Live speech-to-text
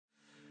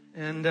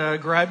And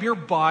grab your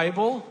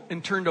Bible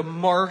and turn to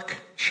Mark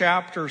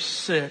chapter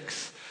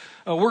 6.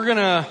 We're going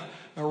to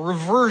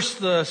reverse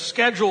the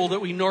schedule that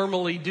we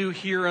normally do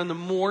here in the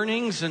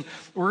mornings, and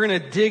we're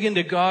going to dig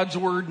into God's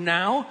Word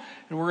now,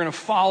 and we're going to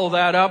follow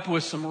that up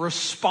with some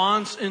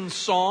response in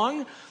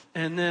song,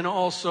 and then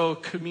also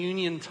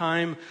communion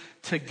time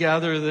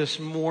together this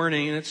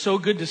morning. And it's so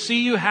good to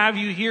see you, have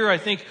you here. I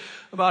think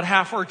about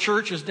half our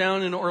church is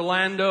down in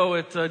Orlando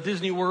at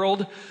Disney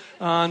World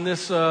on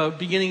this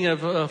beginning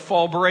of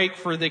fall break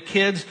for the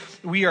kids.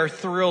 We are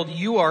thrilled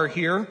you are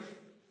here.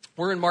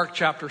 We're in Mark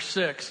chapter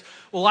 6.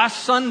 Well,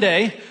 last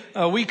Sunday,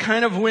 we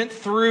kind of went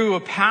through a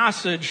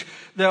passage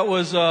that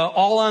was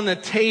all on the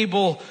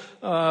table.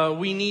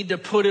 We need to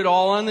put it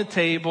all on the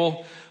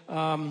table.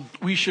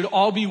 We should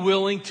all be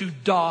willing to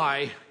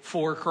die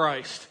for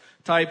Christ.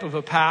 Type of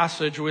a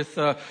passage with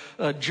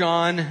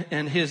John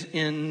and his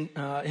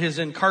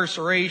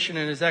incarceration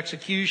and his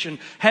execution.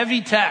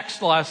 Heavy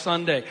text last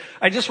Sunday.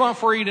 I just want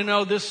for you to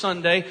know this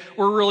Sunday,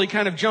 we're really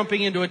kind of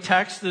jumping into a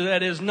text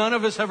that is, none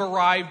of us have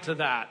arrived to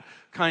that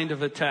kind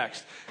of a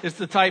text. It's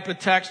the type of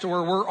text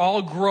where we're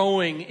all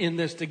growing in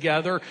this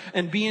together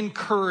and be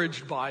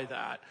encouraged by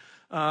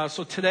that.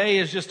 So today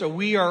is just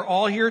we are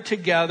all here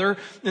together,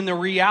 and the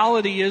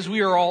reality is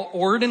we are all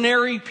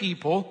ordinary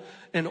people,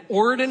 and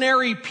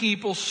ordinary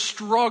people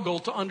struggle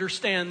to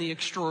understand the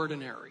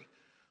extraordinary.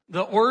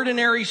 The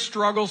ordinary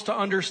struggles to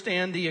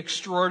understand the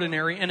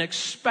extraordinary, and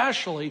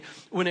especially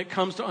when it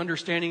comes to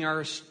understanding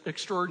our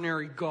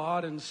extraordinary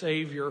God and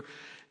Savior.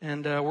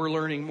 And we're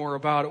learning more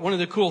about it. One of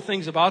the cool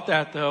things about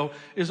that, though,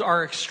 is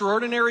our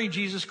extraordinary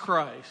Jesus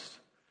Christ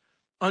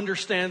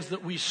understands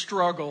that we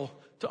struggle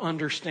to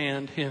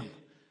understand Him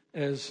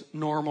as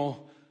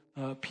normal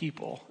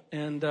people.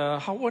 And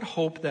what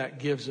hope that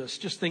gives us.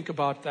 Just think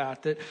about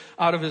that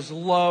out of His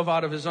love,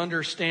 out of His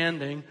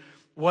understanding,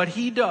 what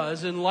He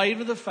does in light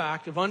of the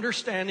fact of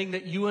understanding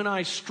that you and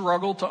I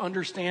struggle to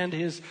understand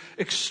His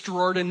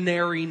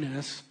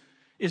extraordinariness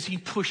is He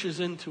pushes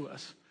into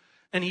us.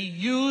 And He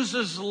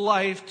uses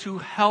life to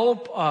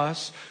help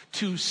us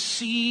to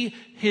see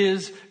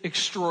His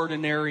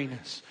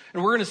extraordinariness.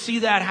 And we're going to see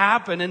that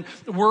happen. And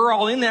we're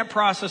all in that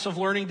process of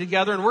learning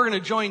together. And we're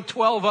going to join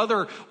 12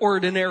 other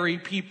ordinary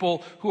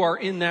people who are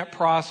in that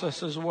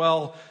process as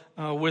well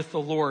with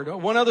the Lord.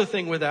 One other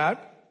thing with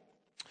that.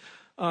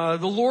 The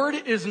Lord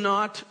is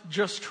not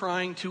just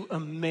trying to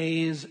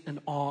amaze and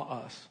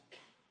awe us.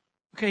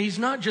 Okay, He's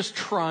not just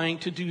trying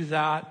to do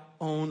that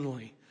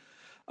only.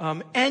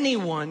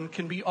 Anyone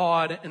can be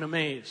awed and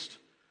amazed.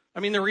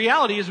 I mean, the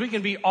reality is we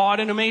can be awed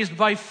and amazed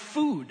by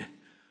food.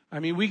 I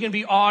mean, we can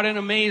be awed and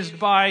amazed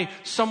by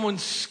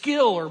someone's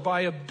skill or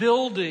by a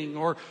building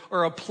or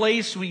a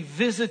place we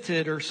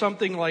visited or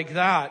something like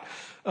that.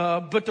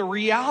 But the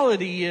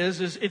reality is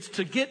it's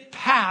to get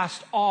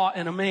past awe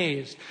and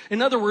amazed.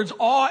 In other words,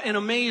 awe and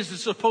amazed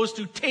is supposed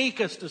to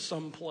take us to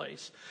some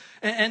place.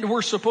 And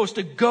we're supposed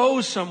to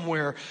go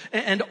somewhere.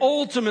 And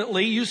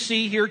ultimately, you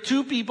see here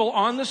two people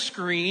on the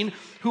screen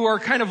who are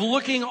kind of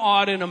looking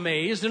awed and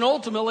amazed. And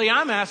ultimately,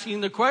 I'm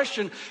asking the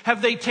question,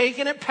 have they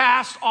taken it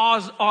past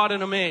awed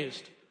and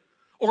amazed?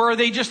 Or are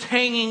they just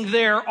hanging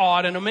there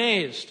awed and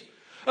amazed?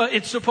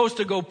 It's supposed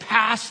to go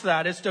past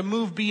that. It's to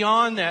move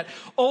beyond that.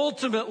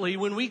 Ultimately,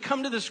 when we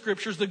come to the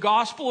Scriptures, the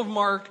Gospel of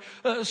Mark,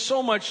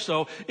 so much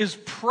so, is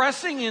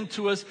pressing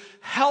into us,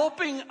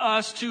 helping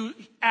us to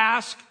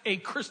ask a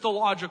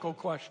Christological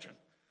question.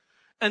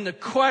 And the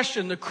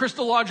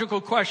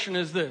Christological question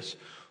is this: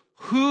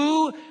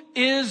 who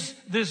is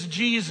this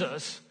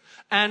Jesus,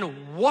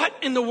 and what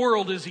in the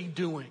world is He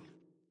doing?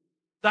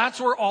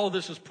 That's where all of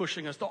this is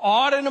pushing us. The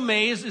awed and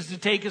amazed is to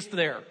take us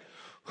there.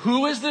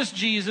 Who is this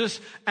Jesus,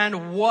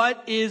 and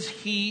what is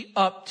He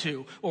up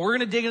to? Well, we're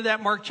going to dig into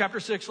that Mark chapter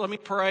 6. Let me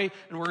pray,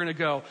 and we're going to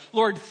go.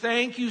 Lord,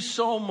 thank you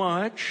so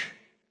much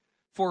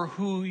for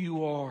who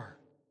you are.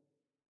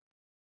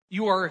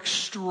 You are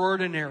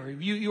extraordinary.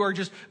 You are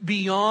just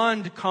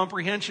beyond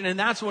comprehension, and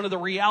that's one of the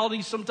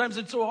realities. Sometimes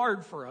it's so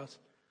hard for us.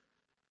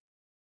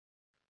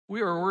 We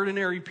are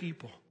ordinary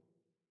people.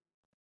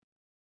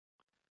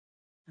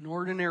 And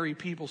ordinary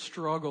people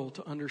struggle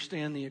to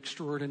understand the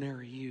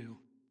extraordinary you.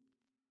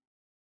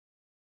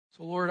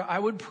 So Lord, I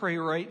would pray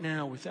right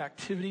now with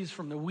activities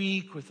from the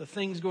week, with the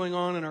things going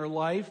on in our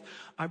life,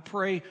 I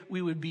pray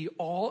we would be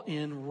all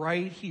in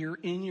right here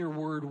in your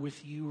word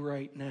with you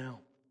right now.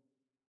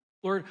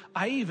 Lord,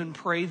 I even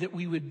pray that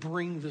we would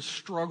bring the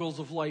struggles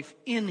of life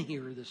in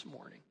here this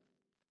morning,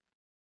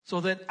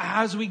 so that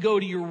as we go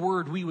to your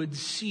word, we would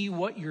see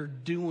what you're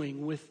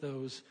doing with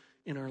those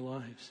in our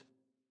lives.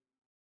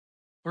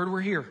 Lord, we're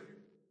here,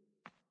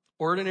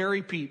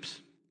 ordinary peeps,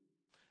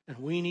 and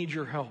we need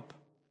your help.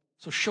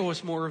 So show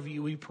us more of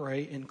you, we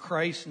pray. In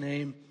Christ's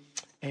name,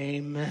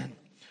 amen.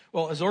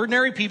 Well, as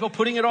ordinary people,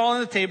 putting it all on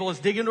the table, let's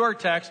dig into our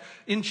text.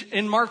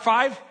 In Mark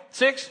 5,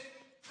 6?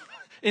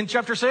 In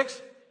chapter 6?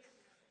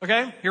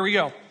 Okay, here we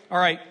go. All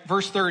right,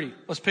 verse 30.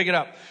 Let's pick it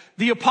up.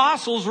 The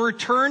apostles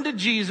returned to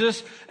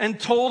Jesus and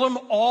told him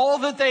all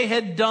that they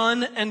had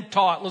done and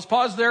taught. Let's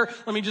pause there.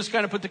 Let me just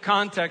kind of put the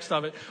context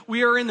of it.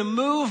 We are in the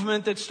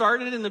movement that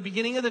started in the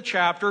beginning of the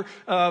chapter,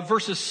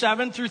 verses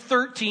 7 through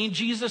 13.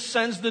 Jesus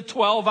sends the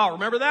 12 out.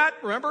 Remember that?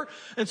 Remember?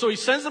 And so he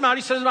sends them out.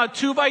 He sends them out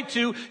 2 by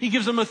 2. He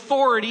gives them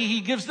authority.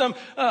 He gives them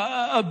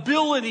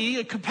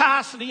ability,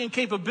 capacity, and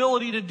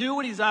capability to do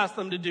what he's asked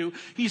them to do.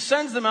 He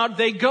sends them out.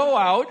 They go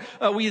out.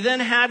 We then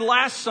had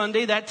last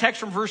Sunday that text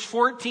from verse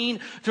 14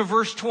 to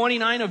verse 29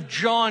 of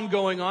John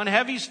going on,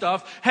 heavy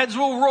stuff. Heads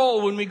will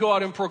roll when we go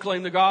out and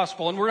proclaim the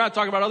gospel. And we're not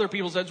talking about other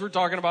people's heads, we're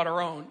talking about our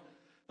own.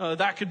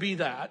 That could be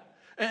that.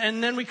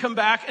 And then we come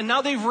back, and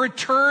now they've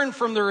returned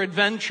from their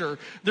adventure,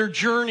 their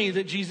journey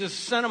that Jesus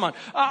sent them on.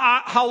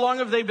 How long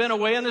have they been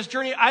away on this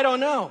journey? I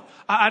don't know.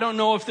 I don't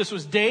know if this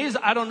was days.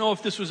 I don't know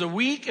if this was a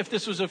week, if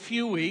this was a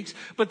few weeks.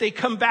 But they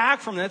come back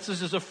from that.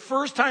 This is the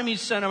first time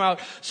he's sent them out.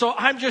 So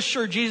I'm just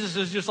sure Jesus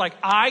is just like,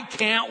 I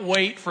can't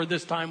wait for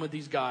this time with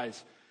these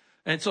guys.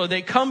 And so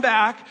they come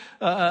back,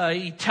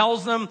 he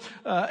tells them,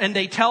 and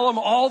they tell him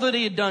all that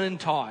he had done and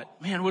taught.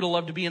 Man, would have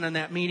loved to be in on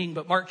that meeting,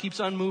 but Mark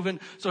keeps on moving.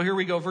 So here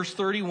we go, verse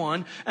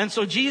 31. And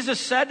so Jesus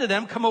said to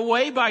them, come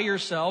away by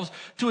yourselves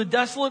to a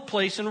desolate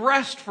place and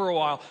rest for a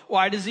while.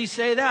 Why does he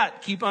say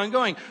that? Keep on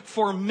going.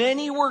 For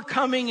many were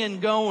coming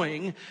and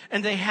going,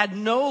 and they had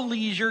no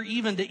leisure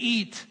even to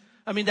eat.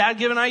 I mean, that'd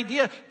give an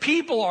idea.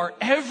 People are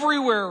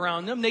everywhere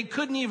around them. They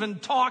couldn't even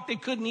talk. They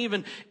couldn't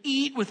even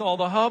eat with all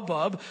the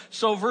hubbub.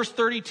 So verse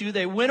 32,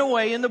 they went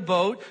away in the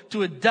boat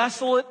to a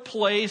desolate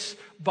place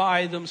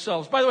by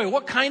themselves. By the way,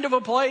 what kind of a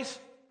place?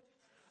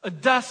 A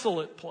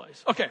desolate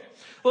place. Okay,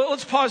 well,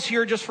 let's pause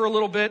here just for a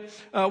little bit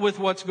with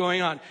what's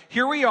going on.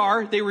 Here we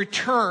are. They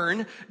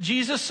return.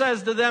 Jesus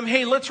says to them,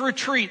 hey, let's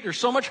retreat. There's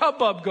so much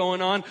hubbub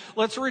going on.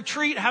 Let's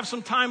retreat, have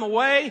some time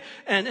away,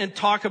 and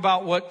talk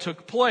about what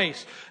took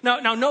place.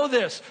 Now know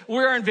this.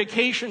 We're on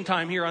vacation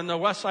time here on the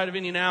west side of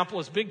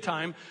Indianapolis, big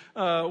time,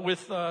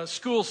 with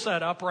school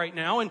set up right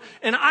now. And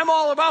I'm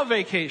all about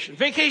vacation.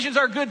 Vacations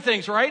are good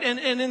things, right? And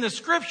in the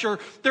scripture,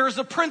 there is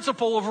the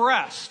principle of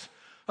rest.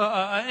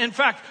 In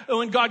fact,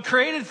 when God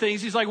created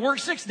things, he's like, work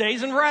 6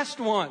 days and rest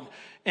 1.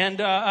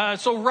 And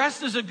so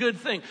rest is a good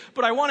thing.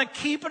 But I want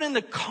to keep it in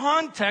the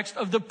context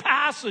of the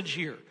passage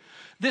here.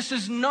 This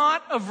is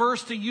not a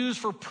verse to use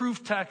for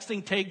proof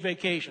texting, take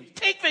vacations.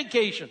 Take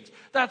vacations.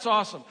 That's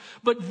awesome.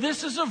 But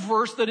this is a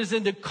verse that is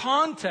in the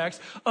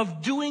context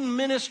of doing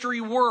ministry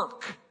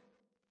work.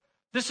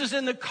 This is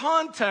in the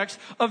context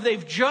of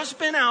they've just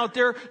been out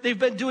there, they've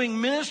been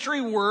doing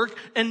ministry work,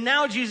 and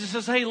now Jesus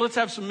says, hey, let's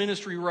have some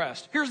ministry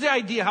rest. Here's the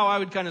idea how I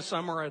would kind of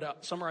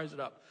summarize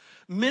it up.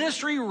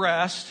 Ministry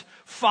rest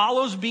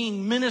follows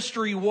being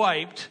ministry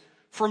wiped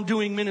from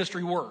doing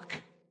ministry work.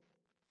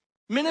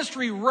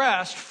 Ministry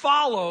rest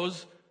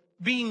follows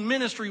being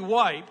ministry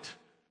wiped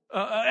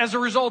as a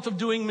result of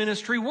doing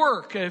ministry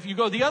work. If you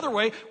go the other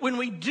way, when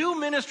we do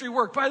ministry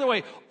work, by the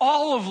way,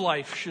 all of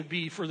life should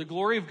be for the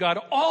glory of God.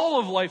 All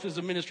of life is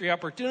a ministry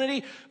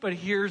opportunity, but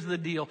here's the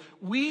deal.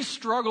 We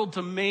struggled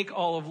to make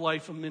all of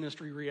life a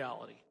ministry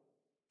reality.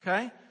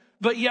 Okay?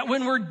 But yet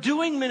when we're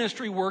doing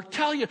ministry work,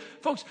 tell you,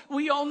 folks,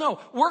 we all know,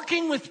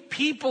 working with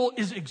people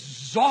is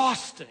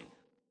exhausting.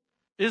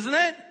 Isn't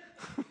it?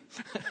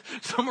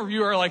 Some of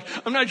you are like,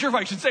 I'm not sure if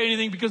I should say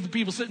anything because the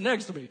people sitting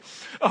next to me.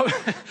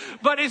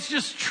 But it's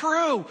just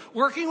true.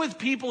 Working with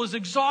people is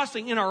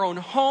exhausting in our own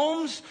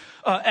homes,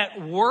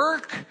 at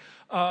work,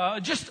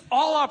 just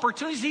all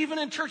opportunities, even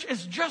in church.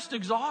 It's just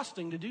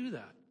exhausting to do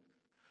that.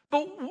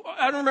 But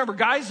I don't remember,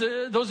 guys,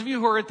 those of you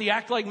who are at the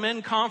Act Like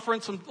Men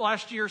conference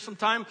last year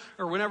sometime,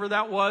 or whenever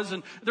that was,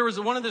 and there was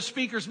one of the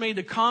speakers made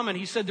the comment,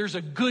 he said, there's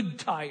a good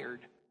tired.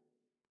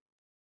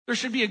 There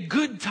should be a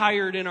good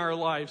tired in our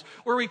lives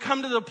where we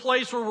come to the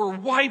place where we're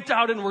wiped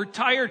out and we're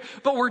tired,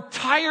 but we're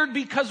tired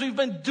because we've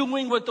been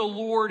doing what the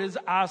Lord has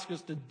asked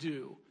us to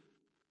do.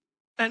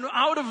 And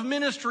out of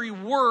ministry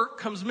work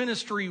comes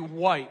ministry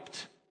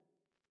wiped.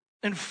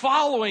 And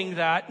following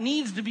that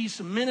needs to be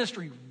some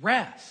ministry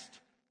rest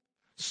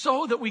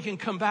so that we can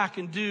come back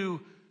and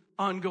do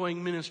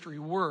ongoing ministry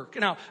work.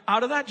 Now,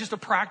 out of that, just a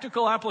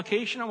practical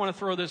application, I want to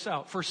throw this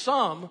out. For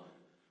some,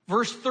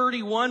 verse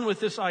 31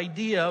 with this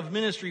idea of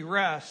ministry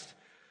rest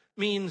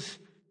means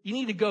you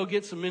need to go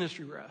get some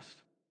ministry rest.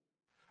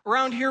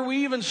 Around here,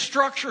 we even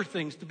structure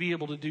things to be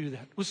able to do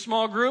that. With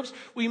small groups,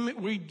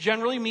 we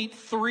generally meet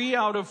 3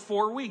 out of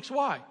 4 weeks.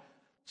 Why?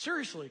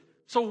 Seriously.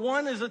 So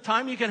 1 is a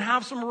time you can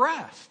have some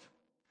rest.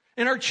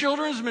 In our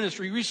children's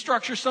ministry, we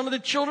structure some of the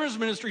children's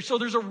ministry so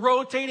there's a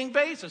rotating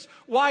basis.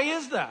 Why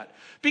is that?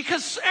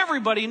 Because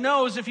everybody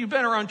knows, if you've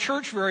been around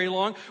church very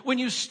long, when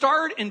you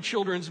start in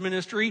children's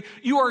ministry,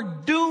 you are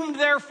doomed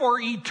there for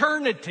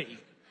eternity.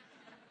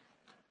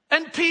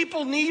 And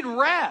people need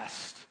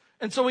rest.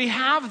 And so we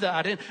have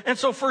that. And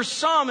so for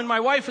some, and my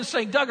wife is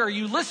saying, Doug, are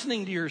you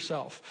listening to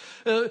yourself?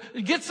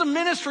 Get some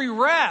ministry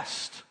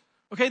rest.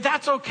 Okay,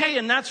 that's okay,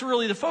 and that's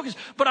really the focus.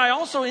 But I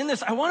also, in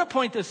this, I want to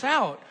point this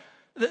out.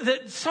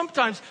 That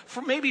sometimes,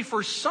 maybe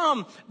for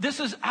some, this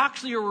is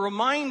actually a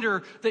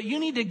reminder that you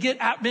need to get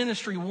at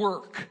ministry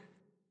work.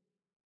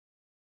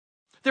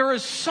 There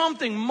is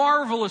something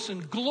marvelous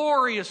and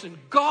glorious and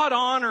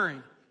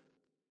God-honoring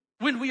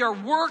when we are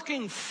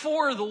working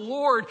for the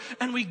Lord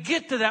and we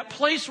get to that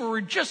place where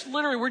we're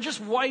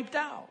just wiped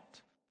out.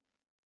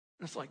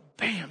 And it's like,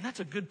 bam, that's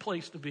a good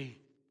place to be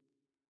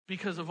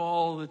because of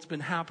all that's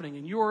been happening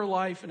in your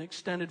life and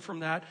extended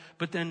from that.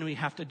 But then we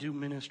have to do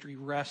ministry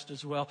rest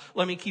as well.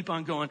 Let me keep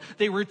on going.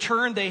 They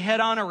return, they head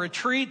on a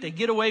retreat, they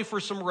get away for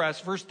some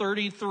rest. Verse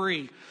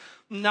 33.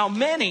 Now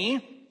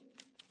many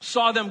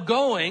saw them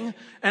going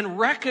and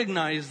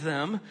recognized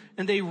them,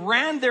 and they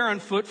ran there on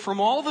foot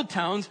from all the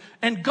towns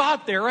and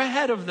got there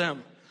ahead of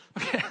them.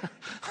 Okay,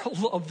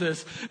 I love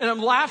this. And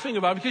I'm laughing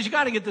about it because you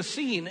got to get the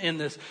scene in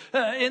this.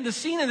 In the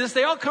scene in this,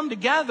 they all come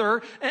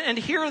together and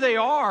here they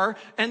are.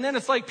 And then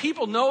it's like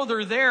people know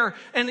they're there.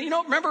 And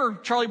remember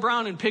Charlie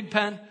Brown in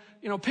Pigpen?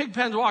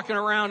 Pigpen's walking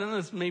around, and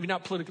it's maybe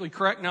not politically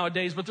correct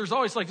nowadays, but there's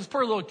always like this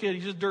poor little kid,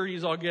 he's just dirty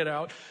as all get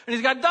out. And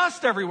he's got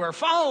dust everywhere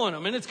following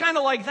him. And it's kind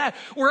of like that.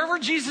 Wherever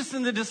Jesus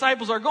and the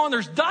disciples are going,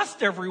 there's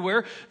dust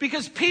everywhere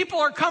because people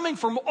are coming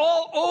from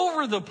all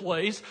over the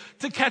place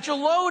to catch a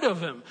load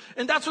of him.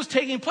 And that's what's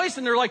taking place.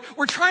 And they're like,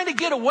 we're trying to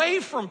get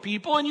away from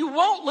people, and you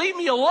won't leave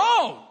me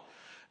alone.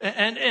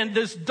 And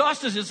this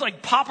dust is just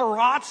like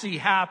paparazzi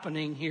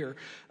happening here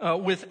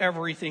with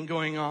everything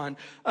going on.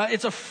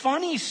 It's a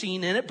funny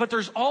scene in it, but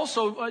there's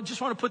also, I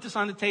just want to put this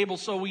on the table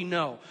so we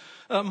know.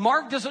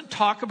 Mark doesn't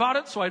talk about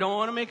it, so I don't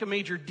want to make a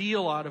major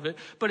deal out of it.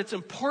 But it's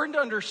important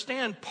to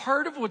understand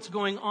part of what's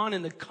going on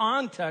in the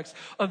context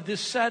of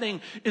this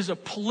setting is a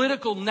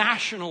political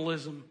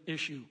nationalism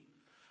issue.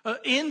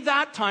 In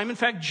that time, in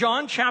fact,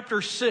 John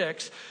chapter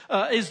 6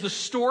 is the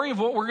story of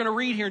what we're going to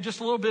read here in just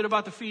a little bit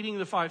about the feeding of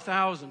the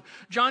 5,000.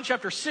 John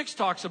chapter 6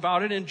 talks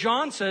about it, and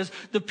John says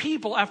the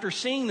people, after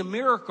seeing the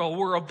miracle,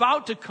 were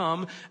about to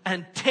come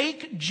and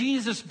take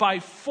Jesus by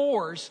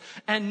force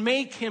and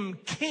make him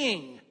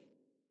king.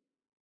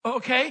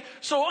 Okay?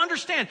 So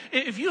understand,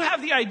 if you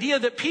have the idea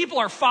that people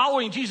are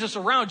following Jesus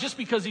around just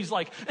because he's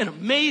like an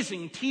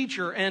amazing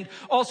teacher and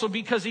also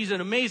because he's an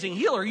amazing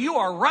healer, you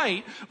are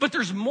right, but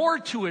there's more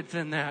to it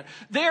than that.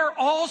 They're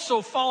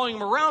also following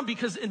him around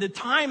because in the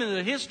time, in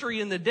the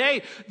history, in the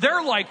day,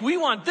 they're like, we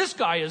want this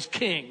guy as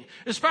king,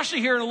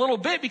 especially here in a little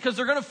bit because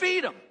they're going to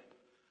feed him.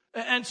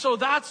 And so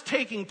that's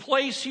taking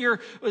place here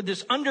with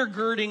this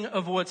undergirding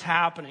of what's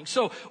happening.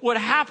 So what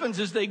happens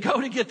is they go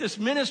to get this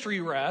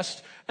ministry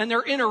rest and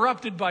they're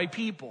interrupted by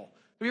people.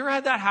 Have you ever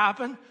had that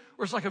happen?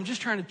 Where it's like, I'm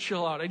just trying to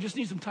chill out. I just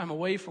need some time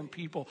away from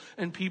people,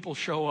 and people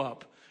show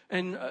up.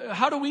 And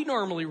how do we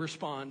normally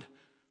respond?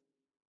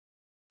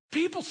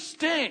 People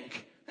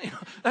stink.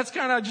 That's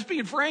kind of just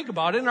being frank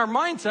about it. In our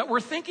mindset,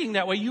 we're thinking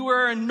that way. You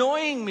are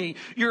annoying me.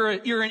 You're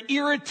an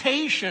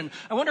irritation.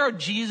 I wonder how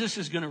Jesus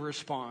is going to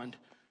respond.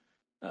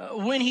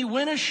 When he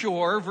went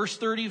ashore, verse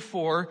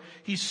 34,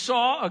 he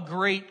saw a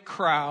great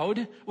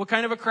crowd. What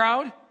kind of a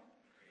crowd?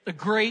 A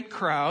great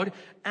crowd.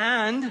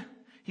 And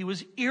he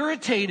was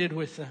irritated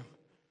with them.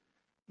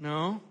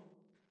 No.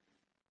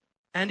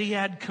 And he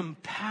had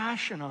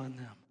compassion on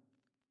them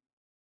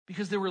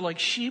because they were like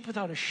sheep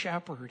without a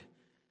shepherd.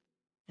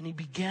 And he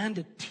began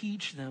to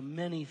teach them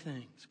many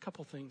things. A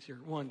couple things here.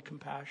 One,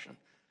 compassion.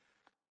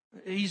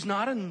 He's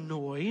not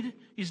annoyed.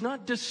 He's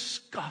not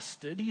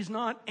disgusted. He's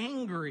not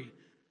angry.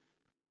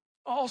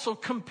 Also,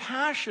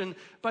 compassion,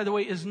 by the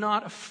way, is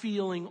not a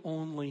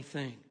feeling-only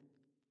thing.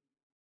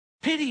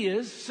 Pity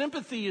is,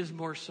 sympathy is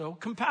more so.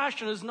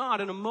 Compassion is not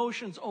an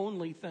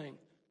emotions-only thing.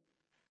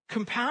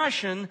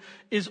 Compassion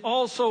is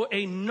also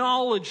a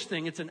knowledge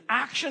thing. It's an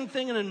action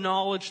thing and a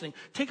knowledge thing.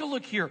 Take a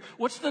look here.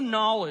 What's the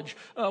knowledge?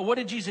 What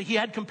did Jesus say? He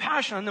had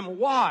compassion on them.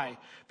 Why?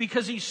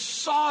 Because he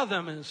saw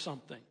them as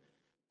something.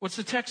 What's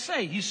the text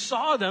say? He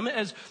saw them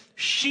as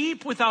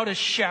sheep without a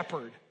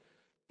shepherd.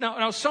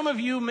 Now, some of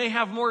you may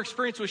have more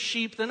experience with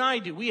sheep than I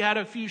do. We had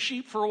a few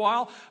sheep for a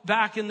while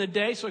back in the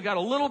day, so I got a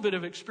little bit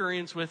of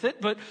experience with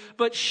it.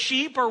 But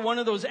sheep are one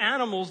of those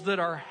animals that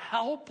are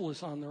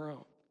helpless on their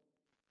own.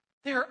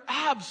 They are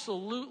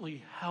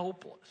absolutely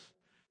helpless.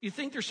 You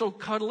think they're so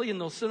cuddly and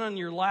they'll sit on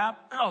your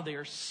lap? Oh, they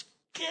are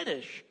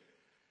skittish.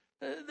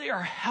 They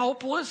are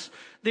helpless.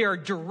 They are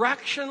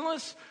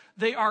directionless.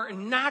 They are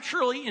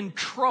naturally in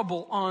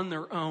trouble on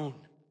their own.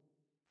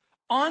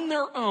 On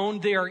their own,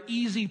 they are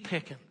easy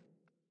picking.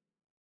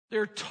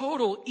 They're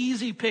total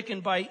easy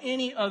picking by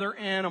any other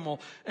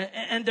animal.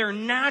 And they're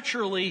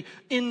naturally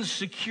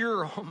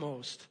insecure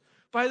almost.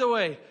 By the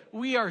way,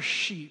 we are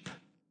sheep.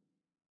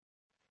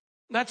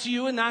 That's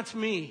you and that's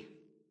me.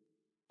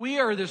 We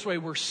are this way.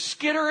 We're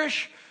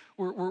skitterish.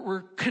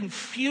 We're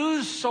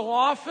confused so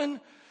often.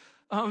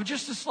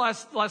 Just this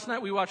last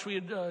night we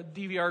had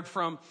DVR'd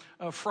from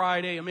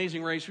Friday,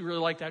 Amazing Race. We really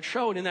liked that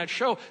show. And in that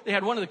show, they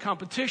had one of the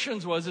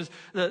competitions was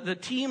the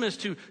team is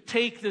to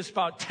take this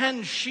about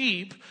 10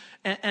 sheep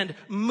and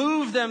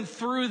move them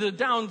through the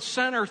down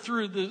center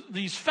through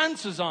these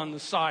fences on the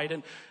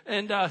side.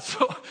 And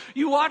so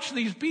you watch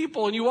these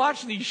people and you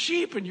watch these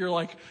sheep and you're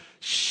like,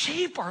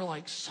 sheep are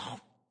like so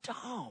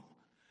dumb.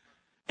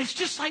 It's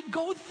just like,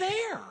 go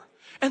there.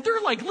 And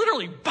they're like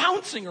literally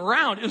bouncing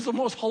around. It was the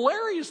most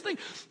hilarious thing.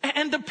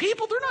 And the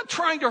people, they're not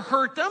trying to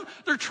hurt them.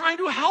 They're trying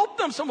to help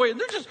them some way. And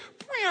they're just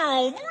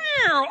all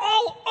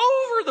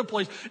over the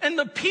place. And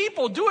the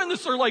people doing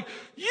this are like,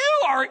 you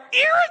are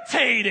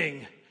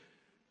irritating.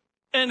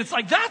 And it's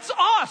like, that's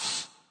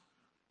us.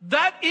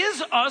 That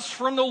is us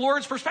from the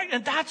Lord's perspective.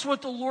 And that's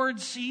what the Lord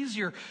sees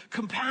here.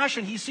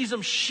 Compassion. He sees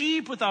them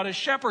sheep without a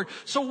shepherd.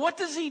 So what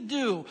does he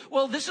do?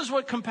 Well, this is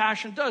what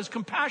compassion does.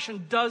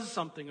 Compassion does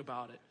something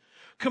about it.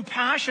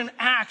 Compassion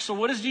acts. So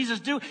what does Jesus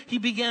do? He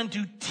began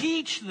to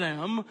teach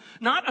them,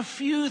 not a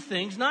few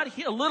things, not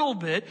a little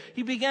bit.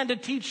 He began to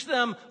teach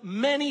them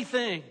many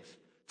things.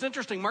 It's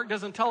interesting. Mark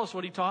doesn't tell us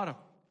what he taught them.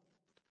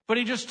 But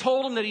he just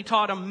told them that he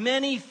taught them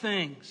many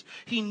things.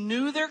 He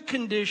knew their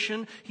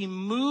condition. He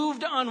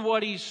moved on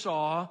what he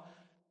saw,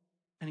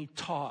 and he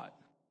taught.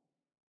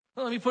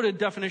 Well, let me put a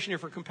definition here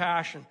for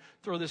compassion.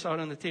 Throw this out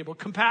on the table.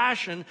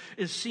 Compassion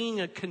is seeing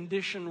a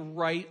condition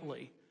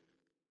rightly.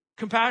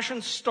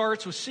 Compassion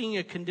starts with seeing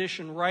a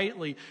condition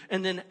rightly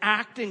and then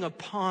acting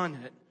upon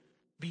it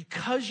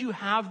because you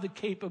have the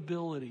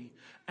capability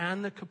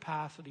and the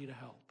capacity to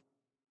help.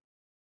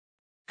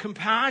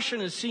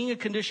 Compassion is seeing a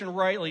condition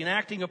rightly and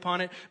acting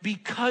upon it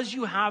because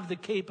you have the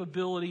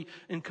capability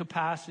and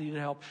capacity to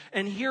help.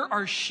 And here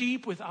are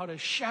sheep without a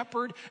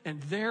shepherd,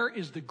 and there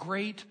is the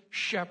great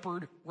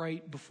shepherd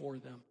right before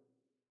them.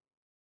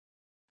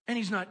 And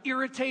he's not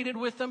irritated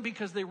with them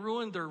because they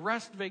ruined their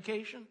rest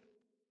vacation.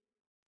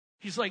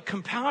 He's like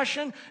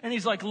compassion, and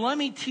he's like, let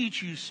me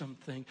teach you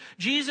something.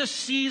 Jesus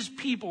sees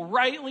people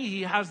rightly.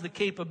 He has the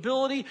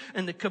capability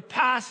and the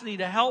capacity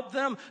to help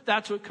them.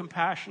 That's what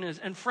compassion is.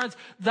 And friends,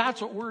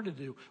 that's what we're to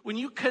do. When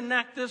you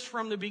connect this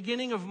from the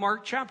beginning of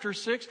Mark chapter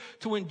 6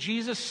 to when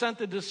Jesus sent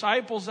the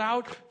disciples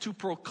out to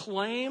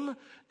proclaim,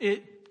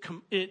 it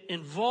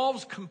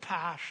involves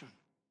compassion.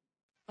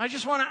 I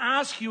just want to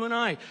ask you and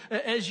I,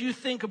 as you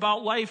think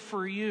about life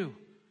for you,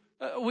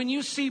 when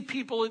you see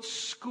people at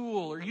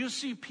school or you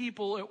see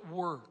people at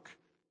work,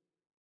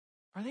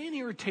 are they an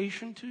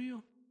irritation to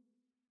you?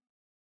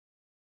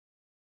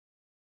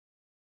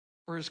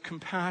 Or is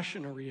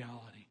compassion a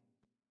reality?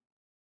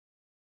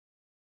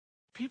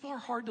 People are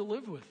hard to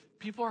live with.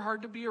 People are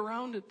hard to be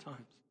around at times.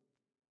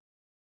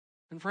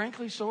 And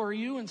frankly, so are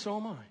you and so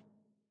am I.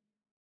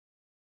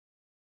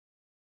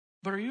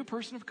 But are you a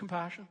person of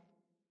compassion?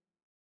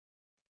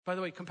 By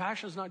the way,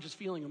 compassion is not just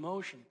feeling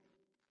emotion.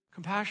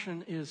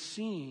 Compassion is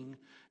seeing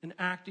and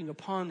acting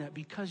upon that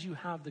because you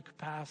have the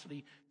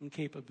capacity and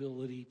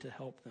capability to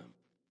help them.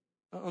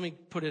 Let me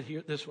put it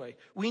here this way.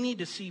 We need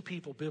to see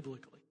people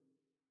biblically.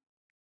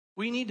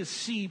 We need to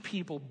see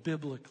people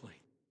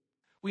biblically.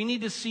 We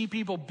need to see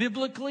people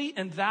biblically,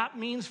 and that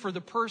means for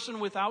the person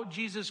without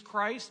Jesus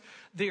Christ,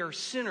 they are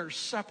sinners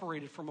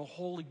separated from a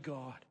holy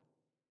God.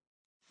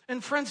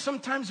 And friends,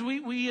 sometimes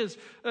we as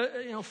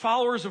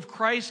followers of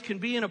Christ can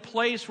be in a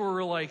place where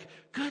we're like,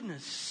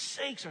 goodness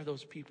sakes, are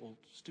those people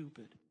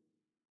stupid?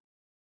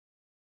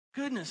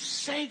 Goodness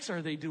sakes,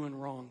 are they doing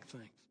wrong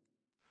things?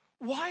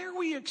 Why are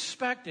we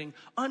expecting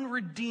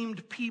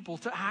unredeemed people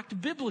to act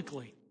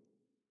biblically?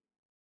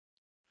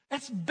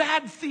 That's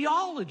bad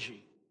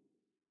theology.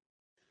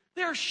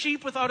 They are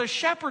sheep without a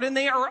shepherd, and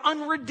they are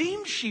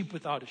unredeemed sheep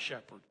without a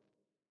shepherd.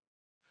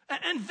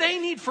 And they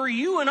need for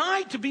you and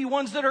I to be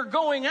ones that are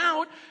going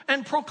out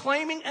and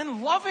proclaiming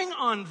and loving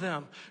on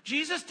them.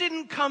 Jesus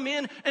didn't come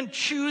in and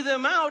chew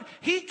them out.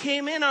 He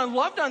came in and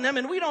loved on them,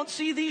 and we don't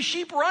see these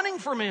sheep running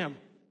from him.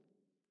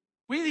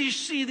 We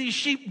see these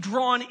sheep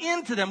drawn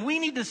into them. We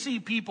need to see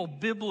people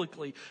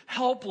biblically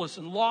helpless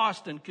and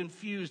lost and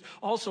confused.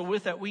 Also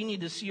with that, we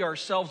need to see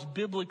ourselves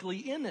biblically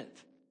in it.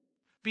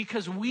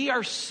 Because we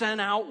are sent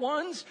out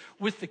ones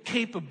with the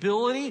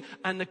capability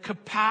and the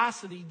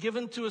capacity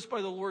given to us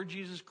by the Lord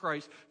Jesus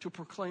Christ to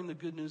proclaim the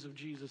good news of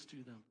Jesus to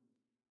them.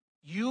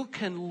 You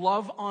can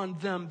love on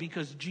them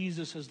because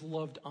Jesus has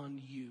loved on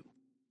you.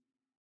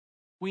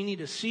 We need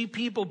to see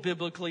people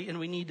biblically, and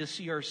we need to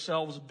see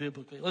ourselves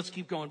biblically. Let's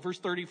keep going. Verse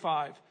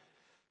 35.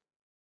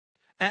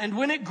 And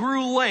when it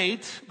grew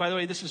late, by the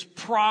way, this is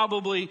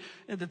probably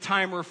at the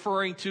time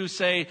referring to,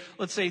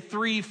 let's say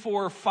 3,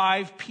 4,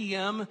 5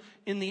 p.m.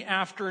 in the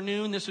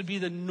afternoon. This would be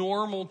the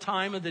normal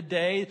time of the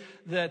day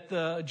that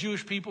the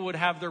Jewish people would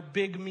have their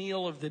big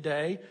meal of the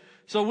day.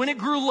 So when it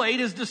grew late,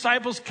 his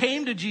disciples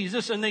came to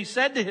Jesus and they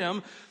said to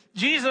him,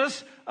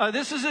 Jesus,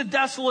 this is a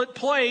desolate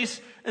place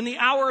and the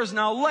hour is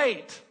now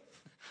late.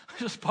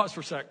 Just pause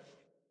for a sec.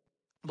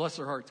 Bless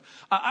their hearts.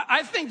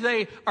 I think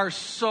they are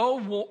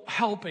so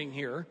helping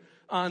here.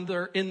 In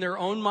their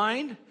own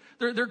mind.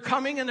 They're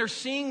coming and they're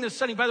seeing this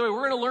setting. By the way,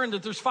 we're going to learn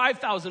that there's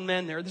 5,000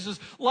 men there. This is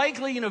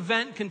likely an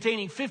event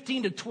containing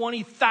 15 to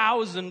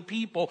 20,000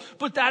 people.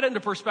 Put that into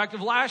perspective.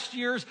 Last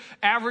year's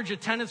average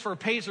attendance for a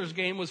Pacers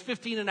game was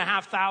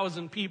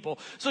 15,500 people.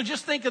 So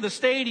just think of the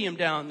stadium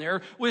down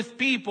there with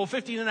people,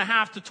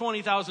 15,500 to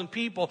 20,000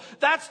 people.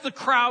 That's the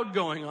crowd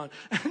going on.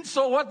 And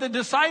so what the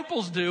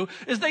disciples do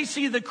is they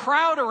see the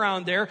crowd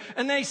around there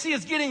and they see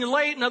it's getting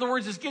late. In other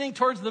words, it's getting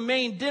towards the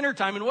main dinner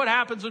time. And what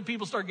happens when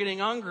people start getting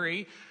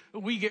hungry?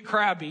 We get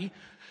crabby.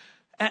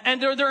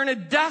 And they're in a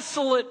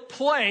desolate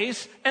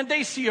place and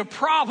they see a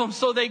problem.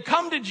 So they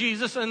come to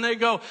Jesus and they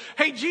go,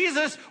 hey,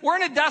 Jesus, we're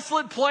in a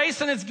desolate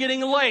place and it's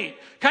getting late.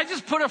 Can I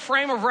just put a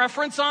frame of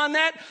reference on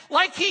that?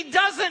 Like he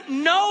doesn't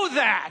know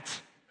that.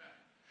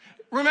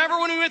 Remember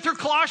when we went through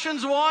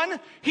Colossians 1?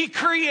 He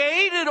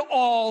created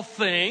all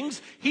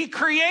things. He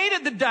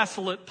created the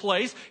desolate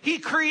place. He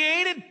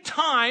created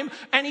time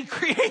and he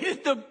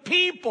created the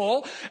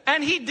people,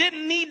 and he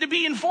didn't need to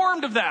be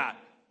informed of that.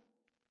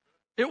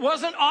 It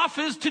wasn't off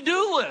his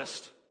to-do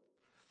list.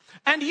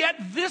 And yet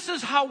this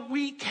is how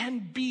we can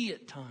be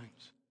at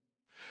times.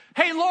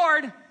 Hey,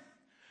 Lord,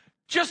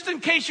 just in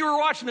case you were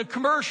watching a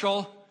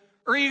commercial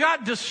or you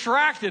got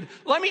distracted,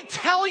 let me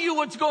tell you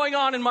what's going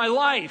on in my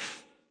life.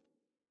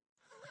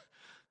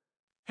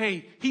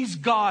 Hey, he's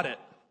got it,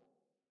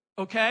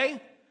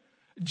 okay?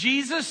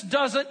 Jesus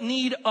doesn't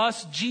need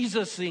us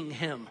Jesusing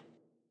him,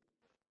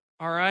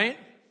 all right?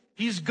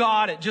 He's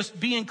got it. Just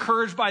be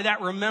encouraged by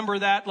that. Remember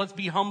that. Let's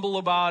be humble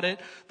about it.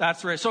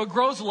 That's right. So it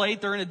grows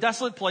late. They're in a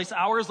desolate place,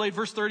 hours late,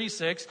 verse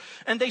 36.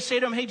 And they say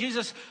to him, hey,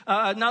 Jesus,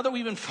 now that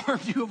we've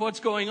informed you of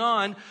what's going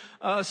on,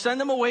 send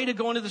them away to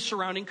go into the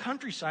surrounding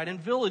countryside and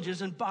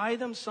villages and buy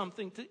them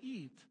something to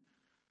eat.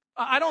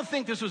 I don't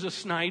think this was a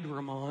snide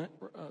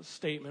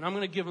statement. I'm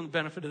going to give them the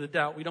benefit of the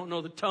doubt. We don't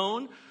know the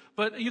tone,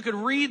 but you could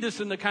read this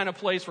in the kind of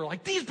place where,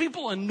 like, these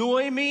people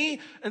annoy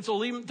me, and so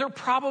leave them. There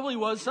probably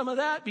was some of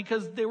that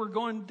because they were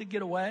going to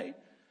get away.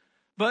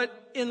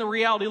 But in the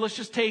reality, let's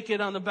just take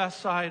it on the best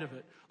side of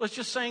it. Let's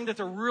just saying that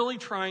they're really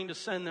trying to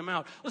send them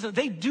out. Listen,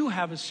 they do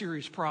have a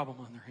serious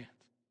problem on their hands.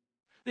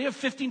 They have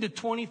 15 to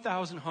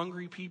 20,000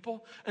 hungry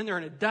people, and they're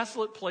in a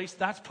desolate place.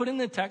 That's put in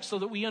the text so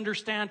that we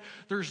understand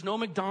there's no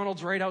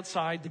McDonald's right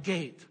outside the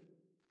gate.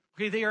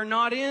 Okay, they are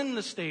not in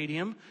the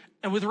stadium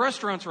and with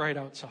restaurants right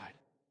outside.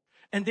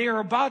 And they are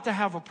about to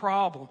have a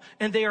problem.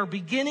 And they are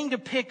beginning to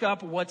pick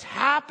up what's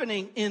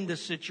happening in the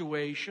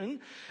situation.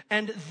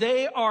 And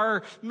they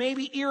are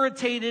maybe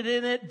irritated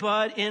in it,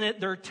 but in it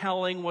they're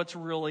telling what's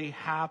really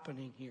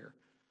happening here.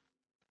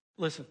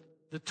 Listen.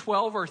 The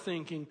 12 are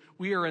thinking,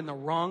 we are in the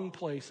wrong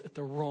place at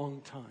the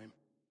wrong time.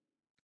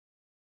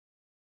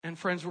 And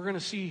friends, we're going to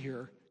see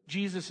here,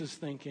 Jesus is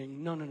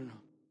thinking, no.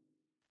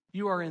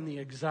 You are in the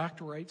exact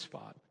right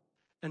spot,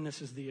 and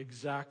this is the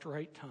exact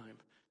right time,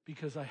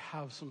 because I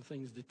have some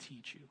things to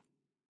teach you.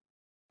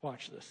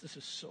 Watch this. This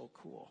is so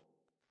cool.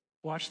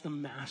 Watch the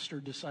master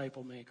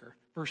disciple maker.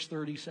 Verse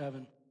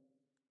 37.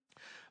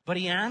 But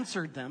he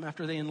answered them,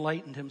 after they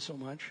enlightened him so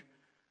much,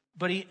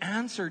 but he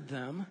answered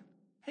them,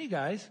 hey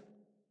guys,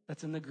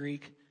 that's in the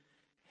Greek.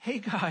 Hey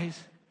guys,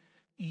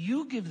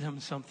 you give them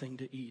something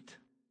to eat.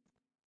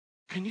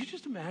 Can you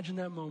just imagine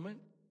that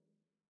moment?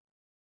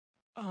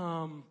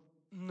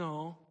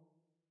 No.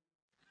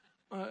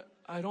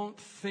 I don't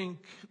think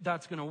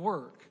that's going to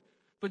work.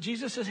 But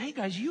Jesus says, hey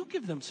guys, you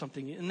give them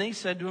something. And they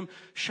said to him,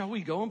 shall we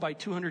go and buy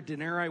 200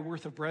 denarii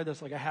worth of bread?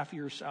 That's like a half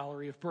year's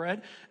salary of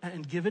bread,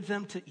 and give it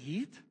them to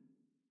eat?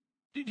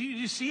 Do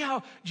you see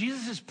how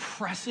Jesus is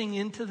pressing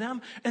into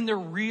them and they're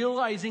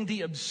realizing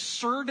the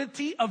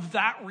absurdity of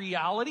that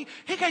reality?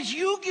 Hey guys,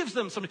 you give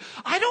them something.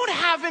 I don't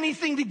have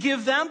anything to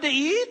give them to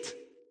eat.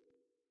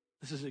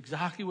 This is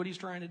exactly what he's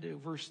trying to do.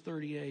 Verse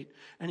 38.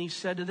 And he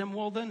said to them,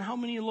 well then, how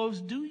many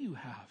loaves do you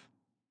have?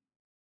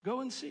 Go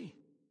and see.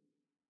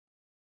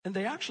 And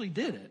they actually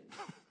did it.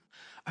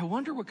 I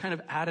wonder what kind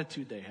of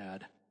attitude they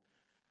had.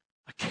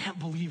 I can't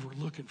believe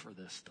we're looking for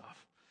this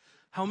stuff.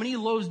 How many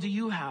loaves do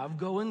you have?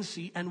 Go and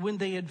see. And when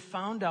they had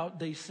found out,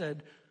 they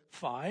said,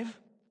 5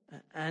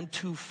 and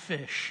 2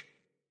 fish.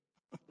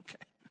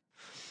 Okay.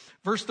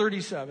 Verse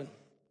 37.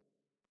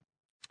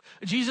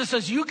 Jesus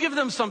says, you give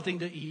them something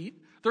to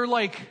eat. They're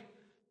like,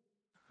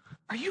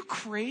 are you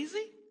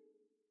crazy?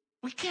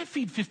 We can't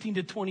feed 15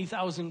 to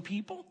 20,000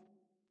 people.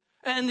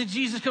 And then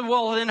Jesus goes,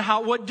 well, then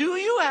what do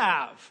you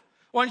have?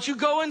 Why don't you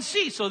go and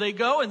see? So they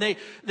go and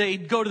they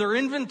go to their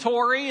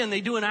inventory and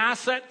they do an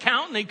asset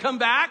count and they come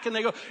back and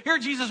they go, here,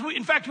 Jesus,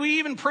 in fact, we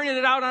even printed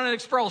it out on an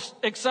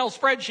Excel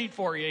spreadsheet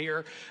for you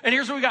here. And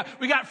here's what we got.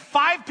 We got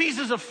 5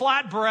 pieces of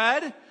flat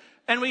bread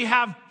and we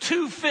have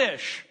 2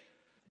 fish.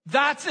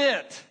 That's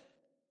it.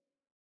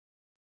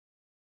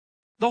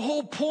 The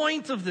whole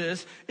point of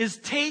this is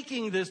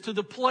taking this to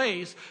the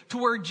place to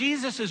where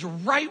Jesus is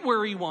right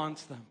where he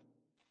wants them.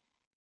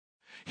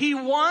 He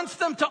wants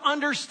them to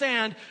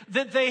understand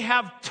that they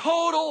have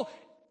total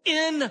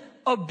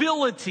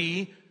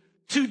inability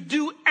to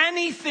do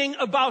anything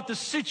about the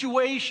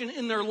situation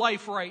in their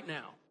life right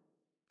now.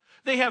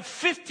 They have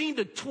 15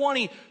 to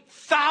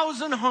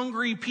 20,000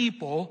 hungry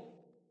people,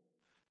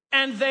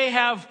 and they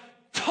have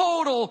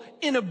total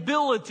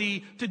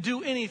inability to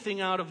do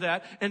anything out of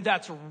that. And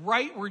that's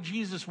right where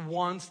Jesus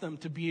wants them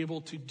to be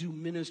able to do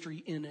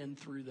ministry in and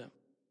through them.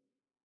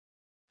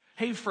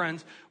 Hey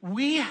friends,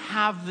 we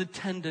have the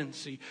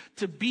tendency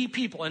to be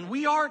people, and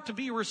we are to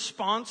be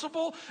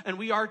responsible, and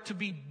we are to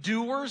be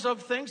doers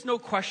of things, no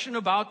question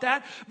about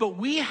that. But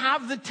we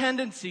have the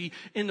tendency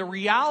in the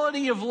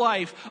reality of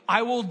life,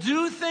 I will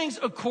do things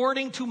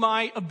according to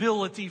my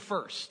ability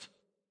first.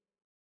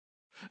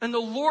 And the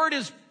Lord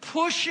is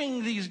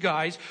pushing these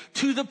guys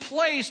to the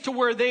place to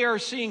where they are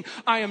seeing,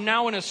 I am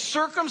now in a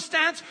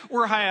circumstance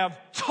where I have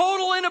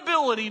total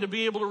inability to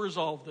be able to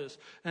resolve this.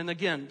 And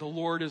again, the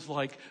Lord is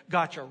like,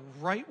 gotcha,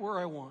 right where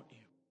I want you.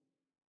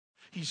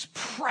 He's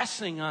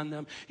pressing on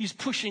them. He's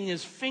pushing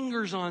his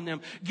fingers on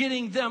them,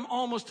 getting them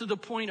almost to the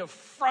point of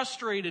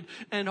frustrated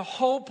and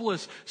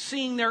hopeless,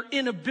 seeing their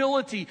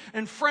inability.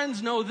 And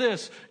friends, know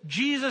this,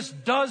 Jesus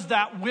does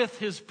that with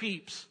his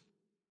peeps.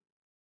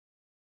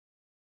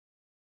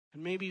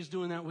 And maybe he's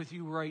doing that with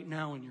you right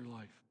now in your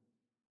life.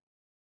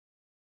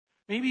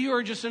 Maybe you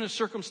are just in a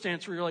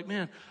circumstance where you're like,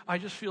 man, I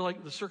just feel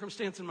like the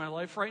circumstance in my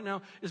life right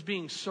now is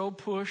being so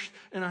pushed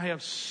and I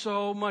have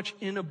so much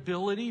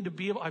inability to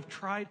be able, I've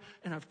tried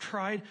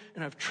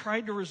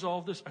to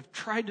resolve this. I've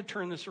tried to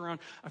turn this around.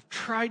 I've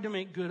tried to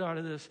make good out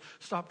of this.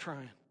 Stop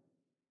trying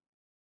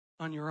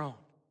on your own.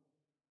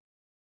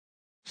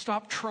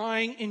 Stop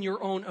trying in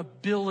your own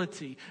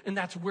ability. And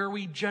that's where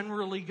we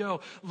generally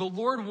go. The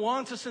Lord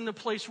wants us in the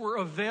place where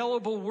we're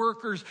available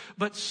workers,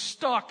 but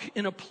stuck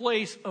in a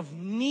place of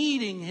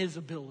needing his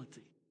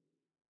ability.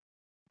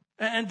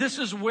 And this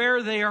is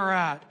where they are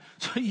at.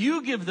 So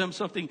you give them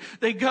something.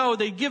 They go,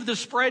 they give the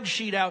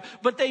spreadsheet out,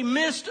 but they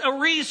missed a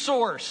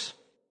resource.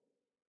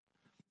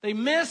 They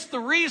missed the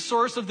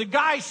resource of the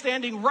guy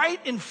standing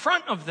right in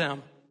front of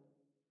them.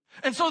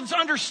 And so it's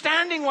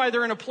understanding why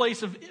they're in a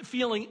place of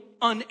feeling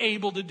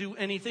unable to do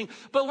anything.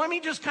 But let me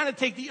just kind of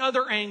take the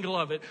other angle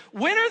of it.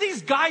 When are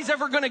these guys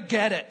ever going to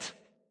get it?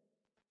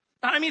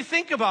 I mean,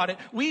 think about it.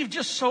 We've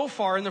just so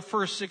far in the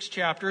first 6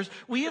 chapters,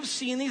 we have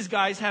seen these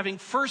guys having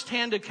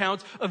firsthand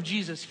accounts of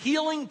Jesus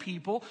healing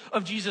people,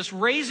 of Jesus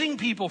raising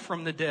people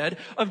from the dead,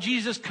 of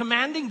Jesus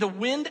commanding the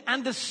wind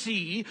and the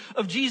sea,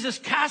 of Jesus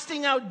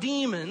casting out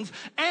demons.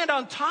 And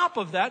on top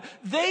of that,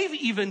 they've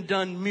even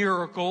done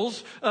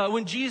miracles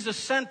when Jesus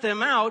sent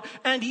them out.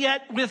 And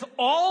yet, with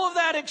all of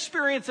that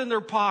experience in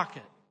their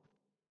pocket,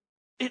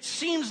 it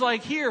seems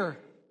like here,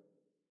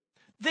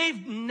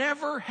 they've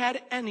never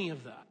had any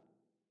of that.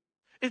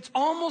 It's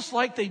almost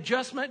like they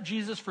just met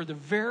Jesus for the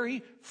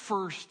very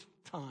first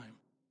time.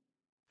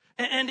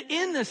 And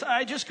in this,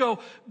 I just go,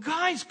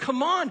 guys,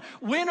 come on.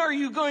 When are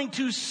you going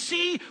to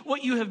see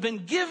what you have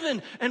been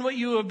given and what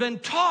you have been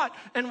taught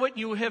and what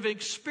you have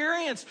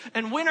experienced?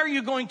 And when are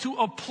you going to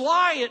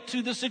apply it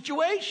to the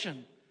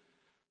situation?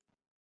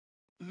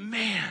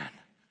 Man,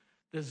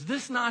 does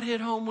this not hit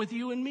home with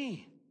you and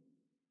me?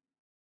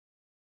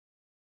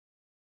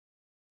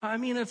 I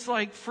mean, it's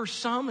like, for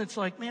some, it's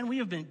like, man, we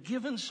have been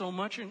given so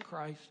much in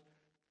Christ.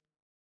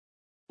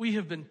 We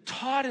have been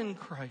taught in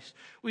Christ.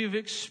 We have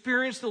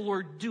experienced the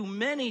Lord do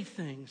many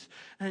things,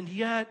 and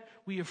yet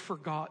we have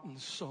forgotten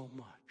so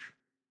much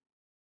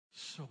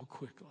so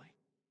quickly.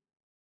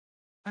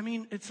 I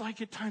mean, it's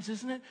like at times,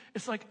 isn't it?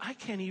 It's like I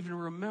can't even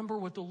remember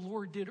what the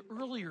Lord did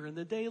earlier in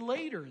the day,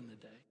 later in the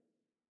day.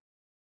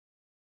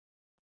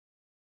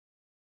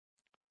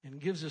 And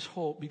it gives us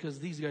hope because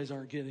these guys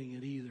aren't getting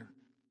it either.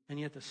 And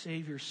yet the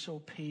Savior's so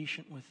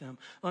patient with them.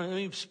 Let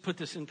me put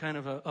this in kind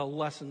of a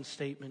lesson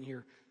statement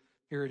here.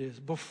 Here it is.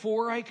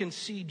 Before I can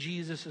see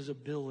Jesus'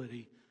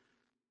 ability,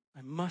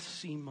 I must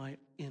see my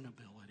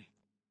inability.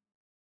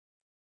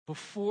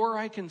 Before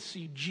I can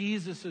see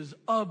Jesus'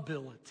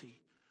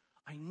 ability,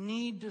 I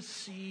need to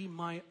see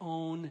my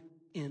own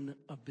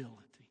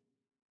inability.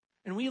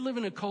 And we live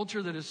in a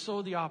culture that is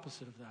so the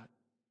opposite of that.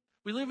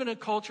 We live in a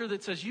culture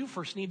that says you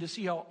first need to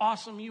see how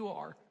awesome you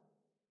are.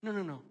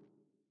 No.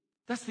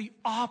 That's the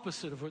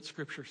opposite of what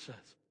Scripture says.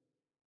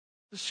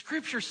 The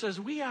Scripture says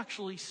we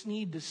actually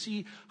need to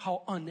see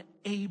how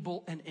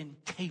unable and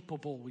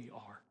incapable we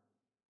are.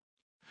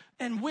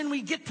 And when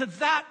we get to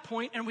that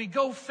point and we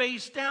go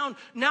face down,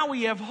 now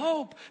we have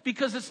hope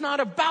because it's not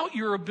about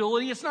your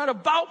ability. It's not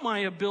about my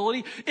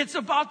ability. It's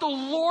about the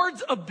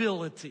Lord's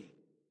ability.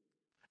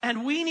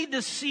 And we need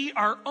to see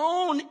our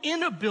own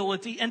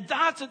inability. And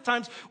that's at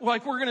times,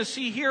 like we're going to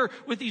see here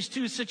with these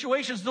 2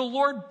 situations, the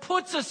Lord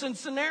puts us in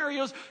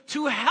scenarios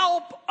to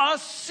help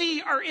us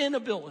see our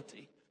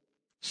inability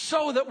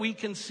so that we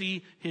can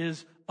see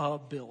his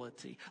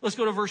ability. Let's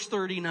go to verse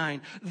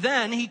 39.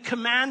 Then he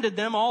commanded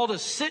them all to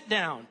sit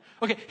down.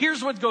 Okay,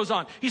 here's what goes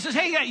on. He says,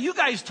 hey, yeah, you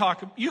guys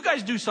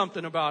do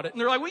something about it.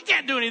 And they're like, we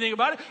can't do anything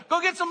about it.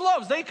 Go get some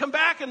loaves. They come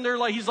back and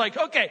he's like,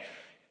 okay,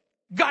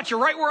 got you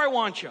right where I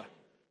want you.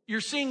 You're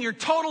seeing your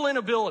total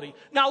inability.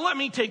 Now let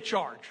me take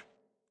charge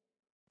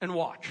and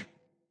watch.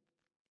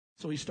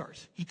 So he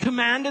starts. He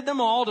commanded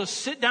them all to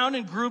sit down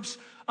in groups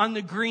on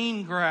the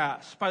green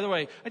grass. By the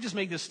way, I just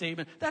make this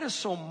statement. That is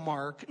so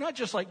Mark. Not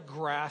just like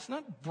grass,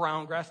 not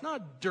brown grass,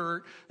 not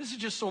dirt. This is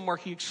just so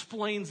Mark. He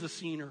explains the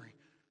scenery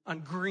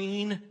on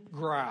green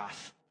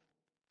grass.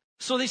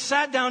 So they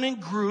sat down in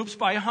groups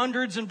by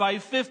hundreds and by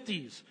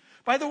 50s.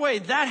 By the way,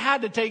 that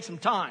had to take some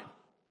time.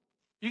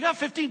 You got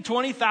 15,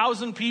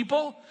 20,000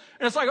 people,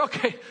 and it's like,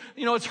 okay,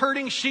 it's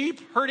herding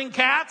sheep, herding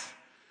cats.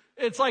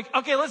 It's like,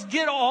 okay, let's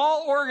get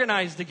all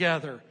organized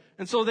together.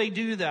 And so they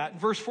do that.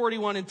 Verse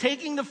 41, and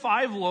taking the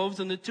 5 loaves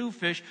and the 2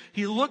 fish,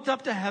 he looked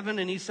up to heaven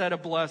and he said a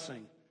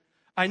blessing.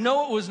 I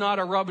know it was not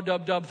a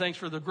rub-a-dub-dub, thanks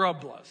for the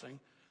grub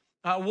blessing.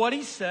 What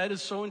he said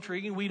is so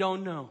intriguing, we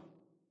don't know.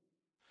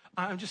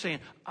 I'm just saying,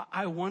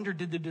 I wonder,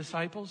 did the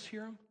disciples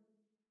hear him?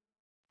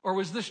 Or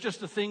was this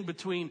just a thing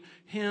between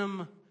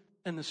him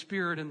and the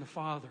Spirit and the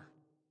Father?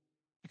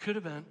 It could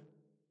have been.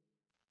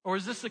 Or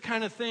is this the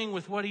kind of thing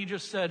with what he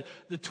just said,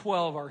 the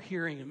 12 are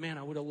hearing him? Man,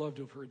 I would have loved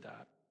to have heard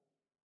that.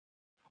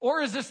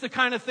 Or is this the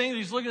kind of thing that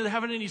he's looking at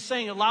heaven and he's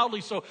saying it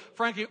loudly so,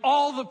 frankly,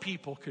 all the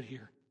people could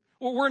hear?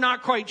 Well, we're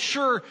not quite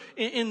sure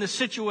in the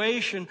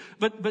situation,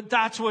 but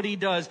that's what he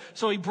does.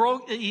 So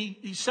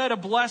he said a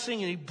blessing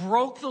and he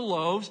broke the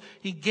loaves.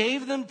 He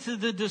gave them to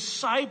the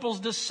disciples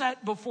to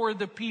set before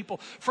the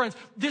people. Friends,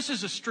 this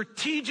is a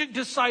strategic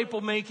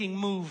disciple-making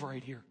move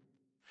right here.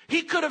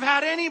 He could have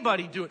had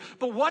anybody do it.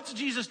 But what's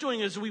Jesus doing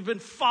is we've been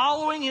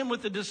following him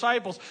with the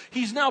disciples.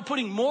 He's now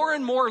putting more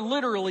and more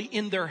literally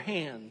in their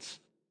hands.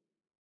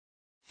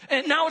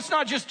 And now it's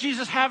not just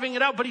Jesus having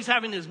it out, but he's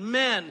having his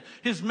men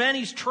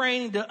he's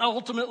training to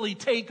ultimately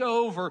take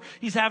over.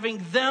 He's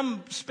having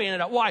them span it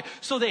out. Why?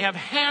 So they have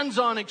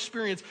hands-on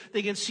experience.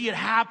 They can see it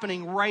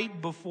happening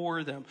right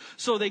before them.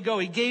 So they go,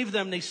 he gave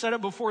them, they set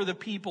it before the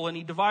people, and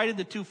he divided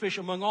the 2 fish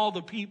among all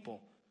the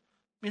people.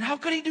 I mean, how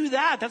could he do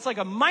that? That's like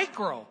a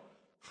micro.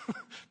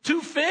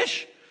 2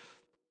 fish?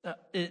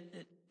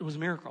 It was a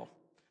miracle.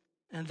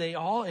 And they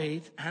all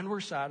ate and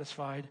were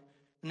satisfied.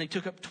 And they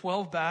took up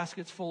 12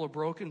 baskets full of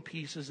broken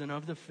pieces and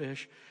of the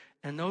fish.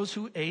 And those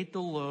who ate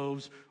the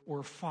loaves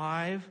were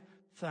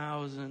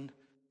 5,000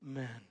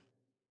 men.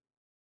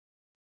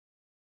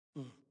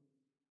 You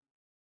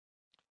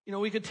know,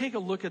 we could take a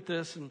look at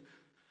this and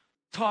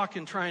talk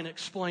and try and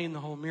explain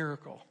the whole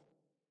miracle.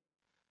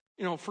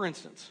 You know, for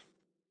instance,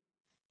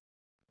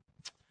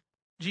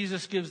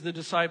 Jesus gives the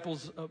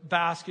disciples a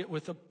basket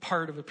with a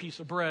part of a piece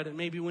of bread. And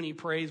maybe when he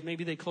prays,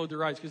 maybe they close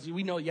their eyes. Because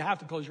we know you have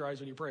to close your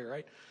eyes when you pray,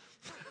 right?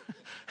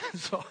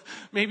 So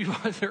maybe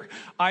while their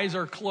eyes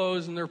are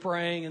closed and they're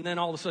praying, and then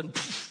all of a sudden,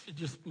 it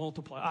just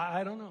multiplies.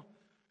 I don't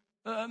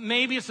know.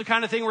 Maybe it's the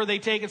kind of thing where they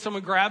take it,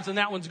 someone grabs, and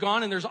that one's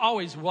gone, and there's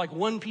always like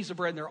one piece of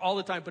bread in there all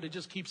the time, but it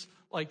just keeps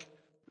like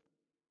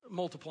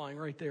multiplying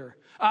right there.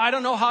 I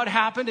don't know how it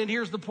happened, and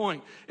here's the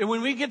point. And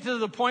when we get to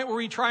the point where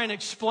we try and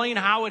explain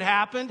how it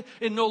happened,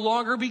 it no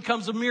longer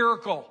becomes a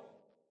miracle.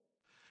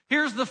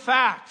 Here's the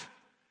fact.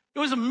 It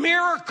was a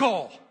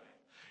miracle.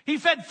 He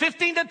fed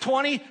 15 to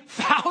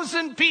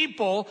 20,000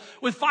 people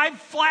with 5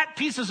 flat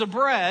pieces of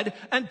bread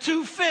and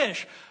 2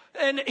 fish.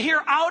 And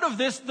here out of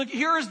this,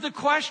 here is the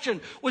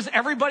question. Was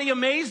everybody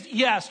amazed?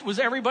 Yes. Was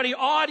everybody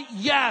awed?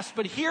 Yes.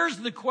 But here's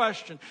the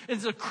question.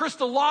 It's a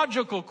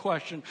Christological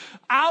question.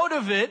 Out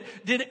of it,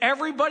 did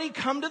everybody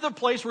come to the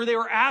place where they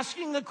were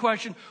asking the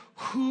question,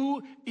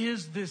 who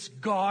is this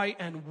guy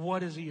and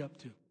what is he up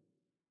to?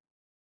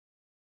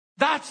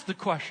 That's the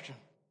question.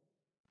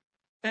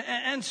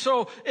 And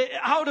so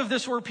out of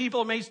this were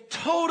people amazed.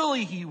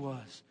 Totally he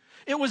was.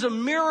 It was a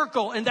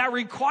miracle, and that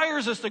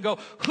requires us to go,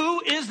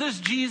 who is this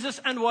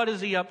Jesus and what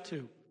is he up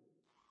to?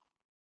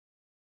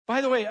 By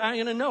the way, I'm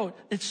going to note,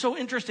 it's so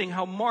interesting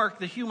how Mark,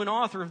 the human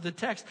author of the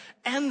text,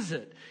 ends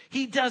it.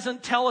 He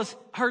doesn't tell us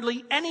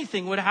hardly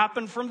anything would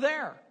happen from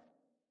there.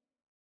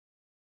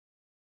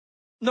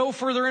 No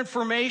further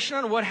information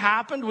on what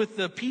happened with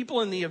the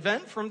people in the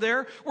event from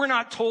there. We're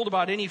not told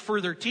about any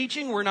further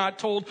teaching. We're not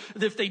told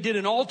if they did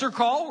an altar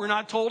call. We're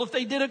not told if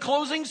they did a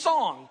closing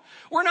song.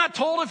 We're not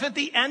told if at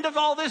the end of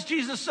all this,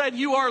 Jesus said,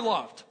 you are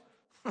loved.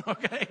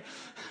 Okay?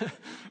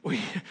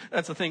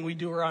 That's a thing we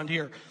do around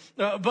here.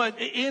 But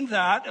in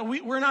that,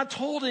 we're not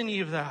told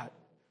any of that.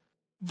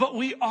 But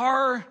we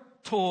are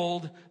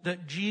told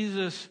that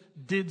Jesus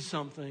did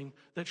something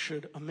that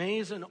should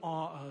amaze and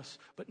awe us,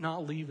 but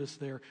not leave us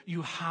there.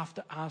 You have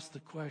to ask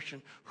the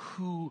question,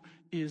 who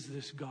is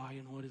this guy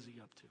and what is he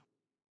up to?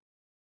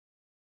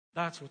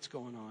 That's what's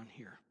going on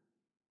here.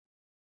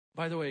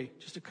 By the way,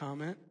 just a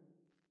comment.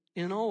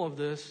 In all of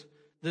this,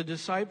 the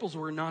disciples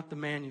were not the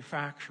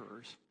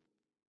manufacturers.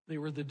 They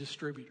were the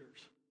distributors.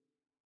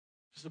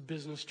 Just a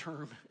business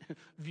term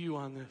view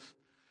on this.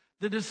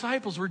 The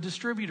disciples were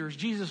distributors.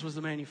 Jesus was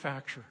the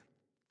manufacturer.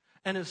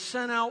 And as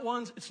sent out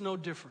ones, it's no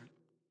different.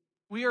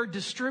 We are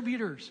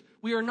distributors.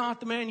 We are not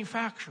the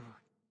manufacturer.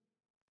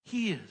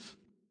 He is.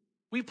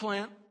 We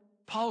plant,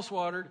 Paul's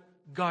watered,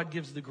 God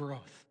gives the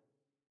growth.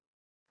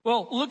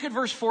 Well, look at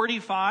verse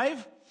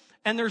 45,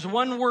 and there's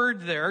one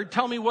word there.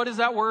 Tell me, what is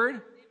that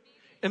word?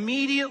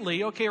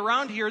 Immediately. Okay,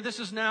 around here, this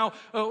is now,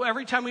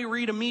 every time we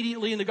read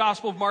immediately in the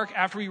Gospel of Mark,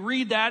 after we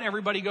read that,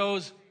 everybody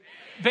goes,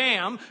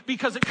 bam,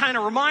 because it kind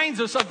of reminds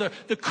us of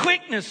the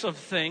quickness of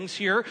things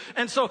here.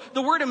 And so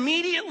the word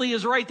immediately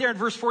is right there in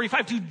verse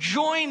 45 to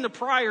join the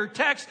prior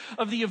text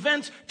of the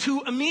events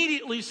to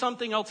immediately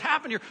something else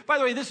happened here. By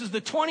the way, this is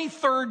the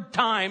 23rd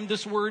time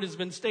this word has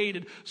been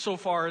stated so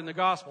far in the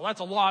gospel.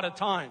 That's a lot of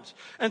times.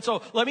 And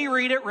so let me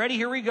read it. Ready?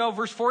 Here we go.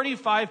 Verse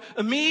 45.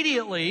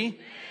 Immediately,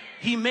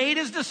 he made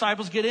his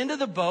disciples get into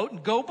the boat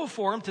and go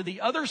before him to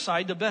the other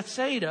side, to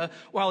Bethsaida,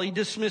 while he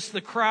dismissed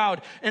the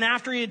crowd. And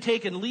after he had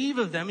taken leave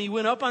of them, he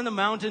went up on the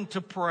mountain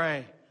to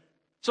pray.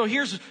 So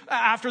here's,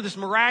 after this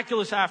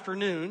miraculous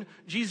afternoon,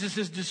 Jesus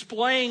is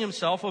displaying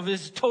himself of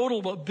his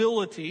total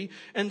ability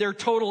and their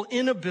total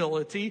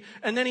inability,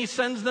 and then he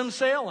sends them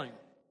sailing.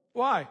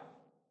 Why?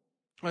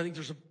 I think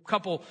there's a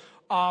couple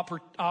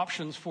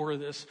options for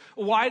this.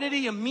 Why did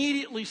he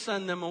immediately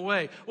send them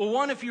away? Well,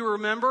 one, if you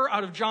remember,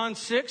 out of John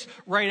 6,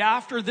 right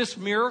after this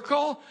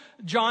miracle,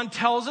 John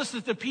tells us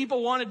that the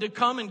people wanted to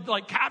come and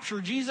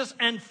capture Jesus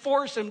and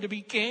force him to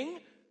be king.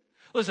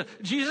 Listen,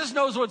 Jesus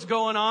knows what's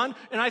going on,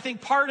 and I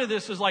think part of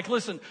this is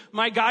listen,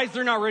 my guys,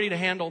 they're not ready to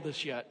handle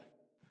this yet.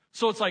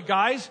 So it's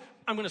guys,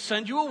 I'm going to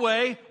send you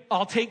away.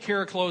 I'll take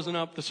care of closing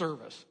up the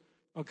service.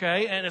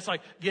 Okay? And it's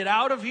get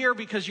out of here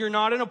because you're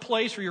not in a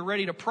place where you're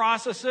ready to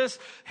process this,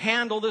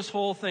 handle this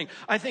whole thing.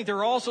 I think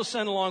they're also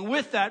sent along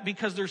with that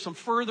because there's some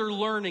further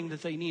learning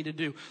that they need to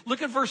do.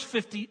 Look at verse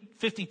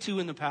 52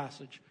 in the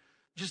passage.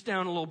 Just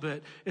down a little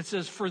bit. It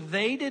says, "For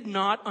they did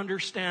not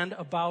understand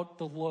about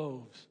the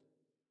loaves."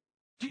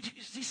 Do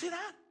you see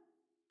that?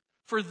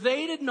 For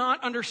they did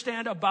not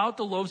understand about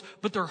the loaves,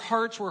 but their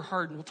hearts were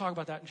hardened. We'll talk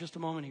about that in just a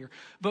moment here.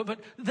 But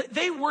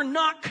they were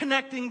not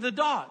connecting the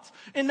dots.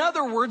 In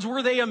other words,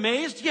 were they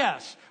amazed?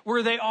 Yes.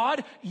 Were they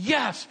awed?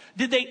 Yes.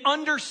 Did they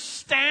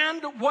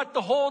understand what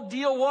the whole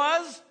deal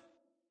was?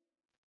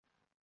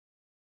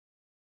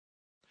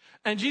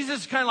 And Jesus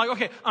is kind of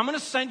okay, I'm going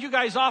to send you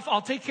guys off.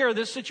 I'll take care of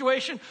this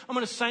situation. I'm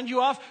going to send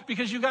you off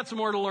because you've got some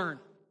more to learn.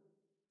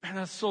 And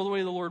that's so the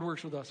way the Lord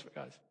works with us,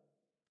 guys.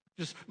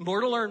 Just more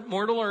to learn,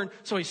 more to learn.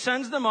 So he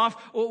sends them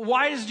off. Well,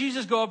 why does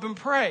Jesus go up and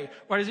pray?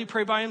 Why does he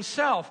pray by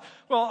himself?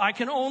 Well, I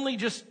can only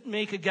just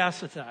make a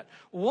guess at that.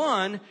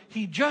 One,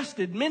 he just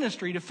did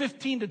ministry to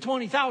 15 to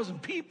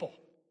 20,000 people.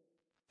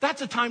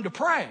 That's a time to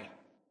pray.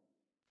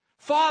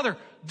 Father,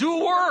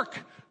 do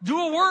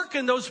a work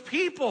in those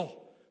people.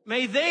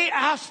 May they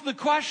ask the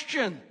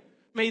question.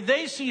 May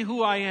they see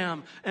who I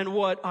am and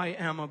what I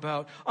am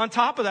about. On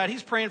top of that,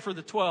 he's praying for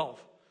the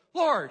 12.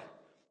 Lord,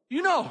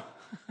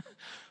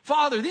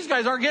 Father, these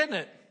guys aren't getting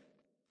it.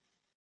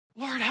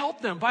 Lord,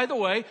 help them. By the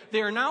way,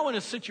 they are now in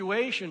a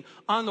situation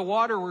on the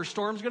water where a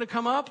storm's going to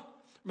come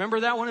up.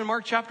 Remember that one in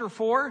Mark chapter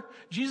 4?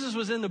 Jesus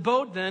was in the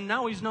boat then.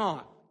 Now he's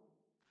not.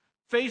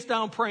 Face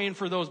down praying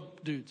for those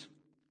dudes.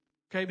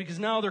 Okay, because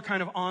now they're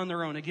kind of on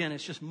their own. Again,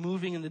 it's just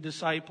moving in the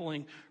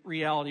discipling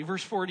reality.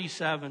 Verse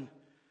 47,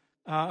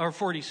 or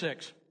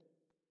 46.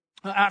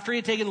 After he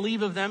had taken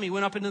leave of them, he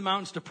went up into the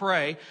mountains to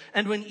pray.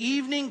 And when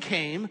evening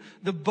came,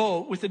 the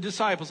boat with the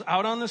disciples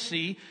out on the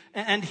sea,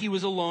 and he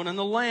was alone on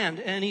the land.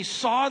 And he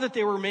saw that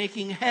they were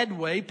making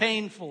headway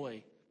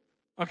painfully.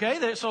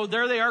 Okay, so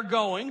there they are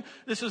going.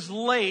 This is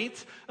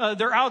late.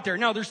 They're out there.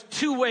 Now, there's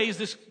two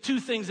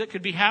things that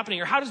could be happening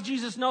here. How does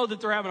Jesus know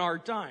that they're having a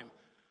hard time?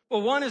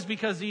 Well, one is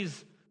because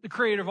he's the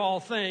creator of all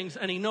things,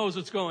 and he knows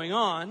what's going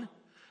on.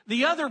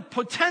 The other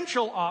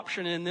potential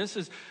option in this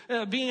is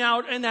being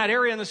out in that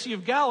area in the Sea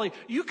of Galilee.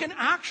 You can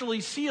actually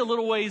see a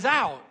little ways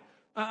out.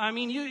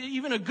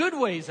 Even a good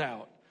ways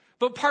out.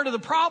 But part of the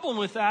problem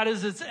with that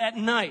is it's at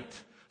night.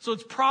 So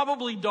it's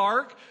probably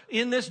dark.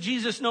 In this,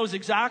 Jesus knows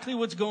exactly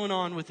what's going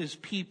on with his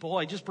people.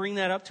 I just bring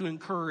that up to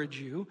encourage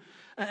you.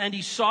 And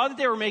he saw that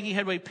they were making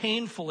headway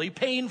painfully.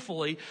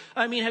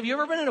 Have you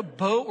ever been in a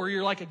boat where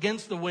you're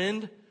against the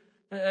wind?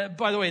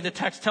 By the way, the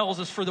text tells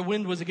us for the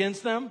wind was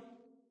against them.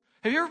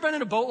 Have you ever been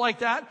in a boat like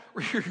that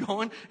where you're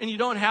going and you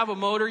don't have a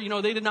motor?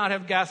 They did not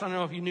have gas. I don't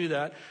know if you knew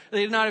that.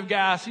 They did not have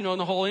gas, and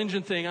the whole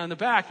engine thing on the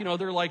back,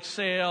 they're like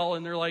sail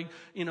and they're like,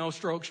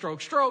 stroke, stroke,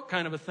 stroke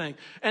kind of a thing.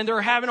 And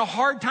they're having a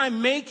hard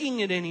time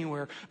making it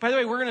anywhere. By the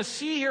way, we're going to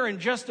see here in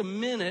just a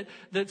minute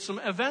that some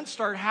events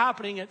start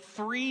happening at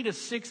 3 to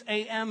 6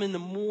 a.m. in the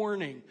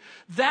morning.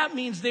 That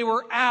means they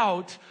were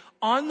out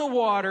on the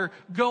water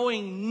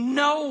going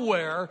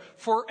nowhere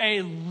for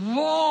a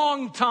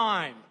long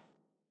time.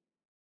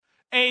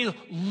 A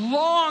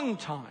long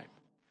time.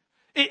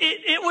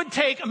 It would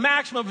take a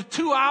maximum of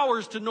 2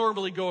 hours to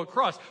normally go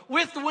across.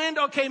 With the wind,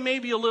 okay,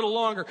 maybe a little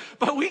longer.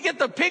 But we get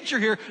the picture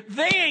here.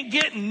 They ain't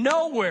getting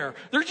nowhere.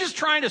 They're just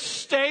trying to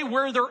stay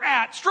where they're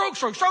at. Stroke,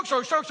 stroke, stroke,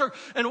 stroke, stroke, stroke.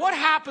 And what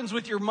happens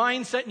with your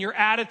mindset and your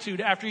attitude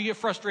after you get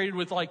frustrated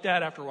with like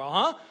that after a while,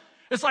 huh?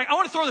 It's I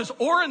want to throw this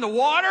oar in the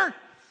water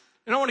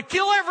and I want to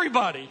kill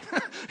everybody.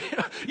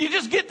 You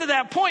just get to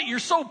that point. You're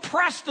so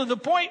pressed to the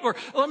point where,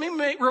 let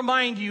me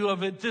remind you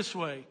of it this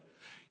way.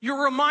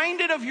 You're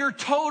reminded of your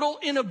total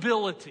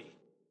inability.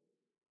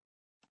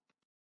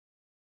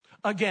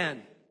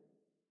 Again.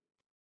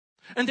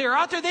 And they're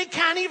out there, they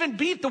can't even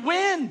beat the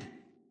wind.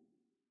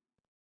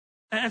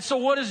 And so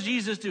what does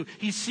Jesus do?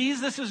 He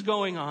sees this is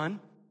going on.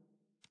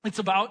 It's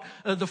about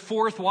the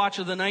fourth watch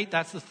of the night.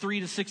 That's the 3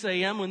 to 6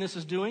 a.m. when this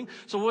is doing.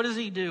 So what does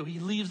he do? He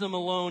leaves them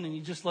alone and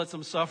he just lets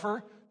them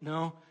suffer?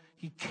 No.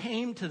 He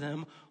came to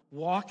them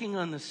walking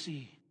on the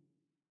sea.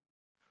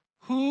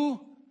 Who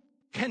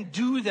can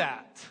do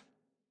that?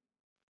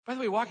 By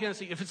the way, walking on the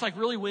sea, if it's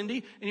really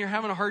windy and you're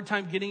having a hard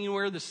time getting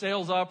anywhere, the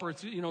sail's up or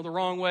it's, the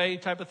wrong way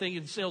type of thing,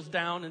 the sail's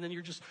down and then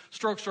you're just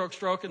stroke, stroke,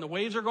 stroke and the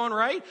waves are going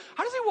right.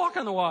 How does he walk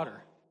on the water?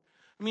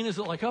 Is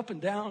it up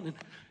and down? And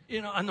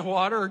on the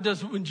water? Or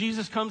when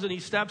Jesus comes and he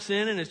steps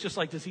in and it's just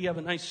like, does he have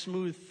a nice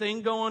smooth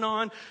thing going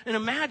on? And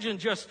imagine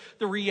just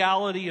the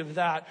reality of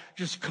that,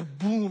 just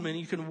kaboom, and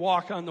you can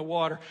walk on the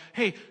water.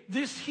 Hey,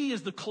 he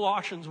is the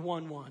Colossians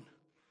 1:1.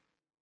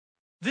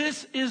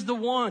 This is the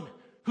one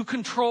who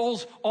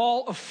controls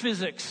all of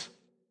physics.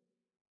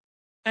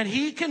 And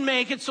he can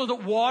make it so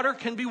that water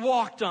can be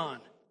walked on.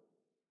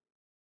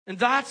 And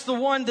that's the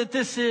one that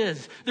this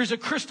is. There's a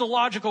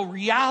Christological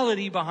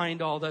reality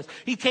behind all this.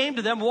 He came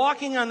to them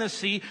walking on the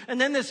sea,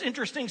 and then this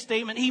interesting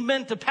statement, he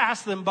meant to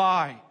pass them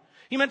by.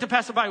 He meant to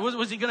pass them by.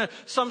 Was he going to,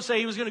 some say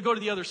he was going to go to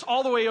the other,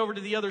 all the way over to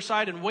the other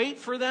side and wait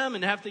for them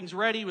and have things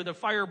ready with a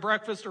fire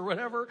breakfast or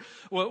whatever?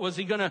 Was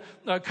he going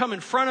to come in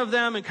front of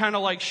them and kind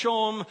of like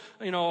show them,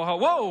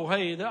 whoa,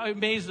 hey,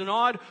 amazed and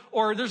awed?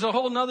 Or there's a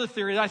whole nother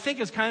theory that I think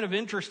is kind of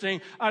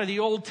interesting out of the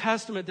Old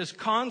Testament, this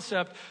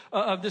concept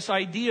of this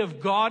idea of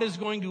God is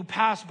going to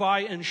pass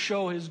by and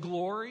show his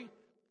glory.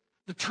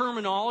 The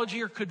terminology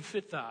here could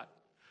fit that.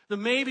 That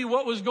maybe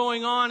what was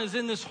going on is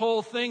in this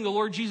whole thing, the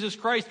Lord Jesus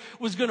Christ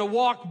was going to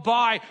walk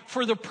by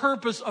for the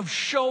purpose of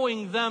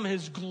showing them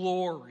his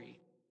glory.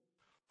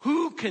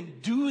 Who can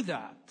do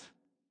that?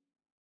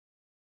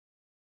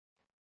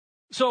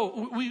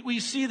 So we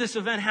see this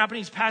event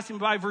happening. He's passing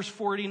by, verse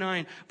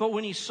 49. But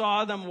when they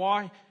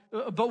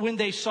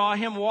saw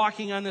him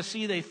walking on the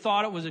sea, they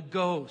thought it was a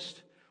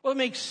ghost. Well, it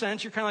makes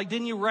sense. You're kind of like,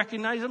 didn't you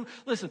recognize him?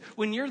 Listen,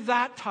 when you're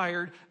that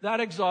tired, that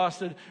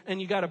exhausted,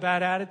 and you got a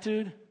bad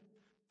attitude,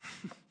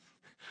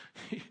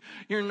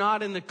 you're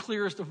not in the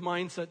clearest of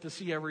mindset to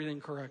see everything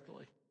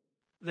correctly.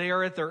 They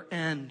are at their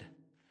end.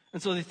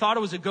 And so they thought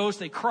it was a ghost.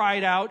 They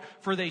cried out,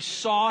 for they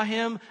saw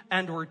him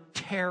and were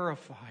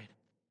terrified.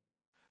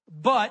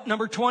 But,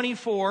 number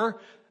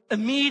 24,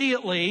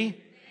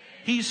 immediately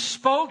he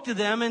spoke to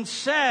them and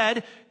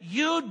said,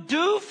 "You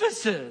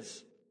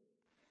doofuses."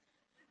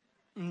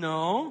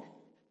 No.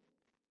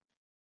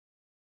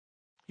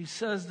 He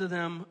says to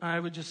them, I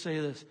would just say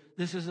this.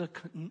 This is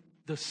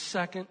the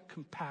second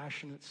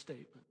compassionate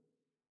statement.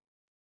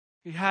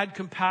 He had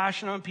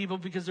compassion on people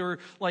because they were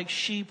like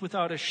sheep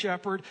without a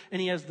shepherd,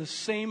 and he has the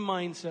same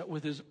mindset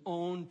with his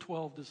own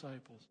 12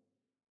 disciples.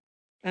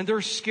 And they're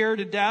scared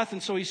to death,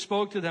 and so he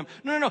spoke to them.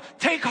 No,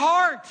 take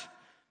heart.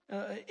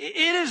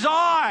 It is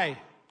I.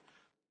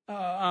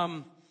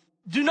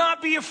 Do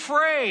not be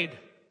afraid.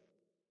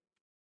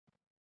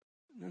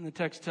 And then the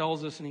text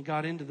tells us, and he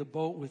got into the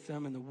boat with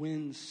them, and the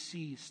wind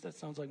ceased. That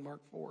sounds like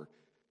Mark 4.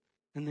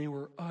 And they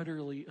were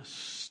utterly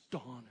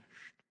astonished.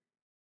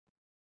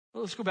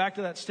 Well, let's go back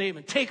to that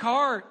statement. Take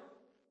heart.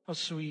 How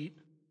sweet.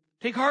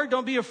 Take heart,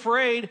 don't be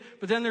afraid.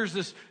 But then there's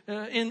this,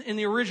 in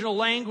the original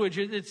language,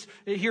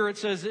 here it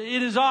says,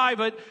 it is I,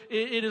 but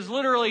it is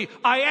literally,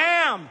 I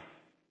am.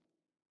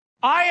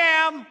 I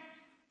am.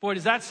 Boy,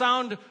 does that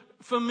sound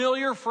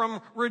familiar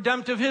from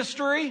redemptive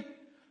history?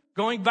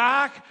 Going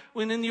back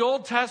when in the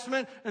Old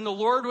Testament and the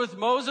Lord with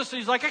Moses,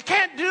 he's like, I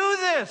can't do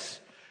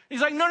this.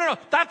 He's like, no,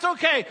 that's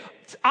okay.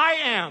 I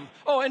am.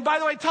 Oh, and by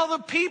the way, tell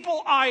the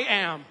people I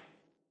am.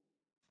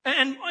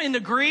 And in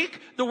the Greek,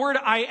 the word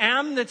I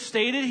am that's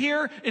stated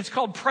here, it's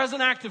called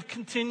present active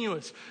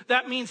continuous.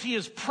 That means he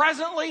is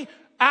presently,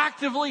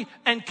 actively,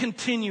 and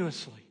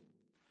continuously.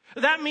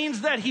 That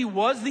means that he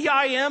was the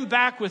I am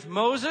back with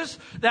Moses.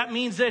 That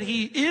means that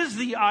he is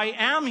the I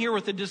am here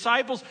with the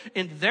disciples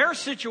in their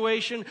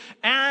situation.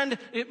 And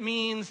it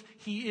means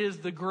he is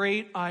the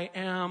great I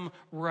am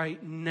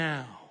right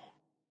now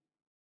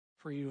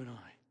for you and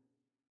I.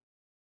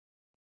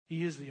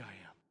 He is the I am.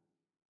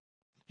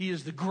 He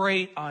is the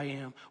great I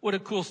am. What a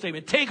cool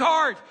statement. Take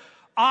heart.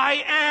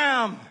 I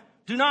am.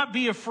 Do not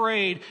be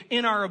afraid.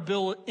 In our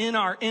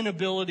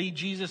inability,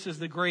 Jesus is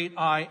the great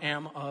I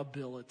am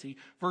ability.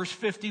 Verse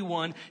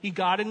 51, he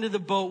got into the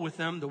boat with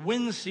them. The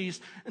wind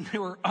ceased, and they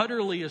were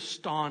utterly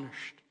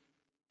astonished,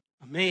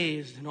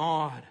 amazed and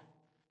awed.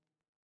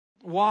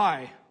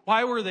 Why?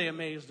 Why were they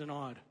amazed and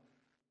awed?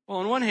 Well,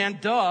 on one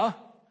hand, duh.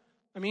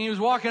 I mean, he was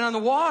walking on the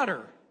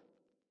water.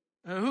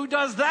 Who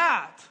does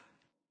that?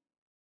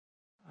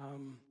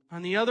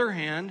 On the other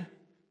hand,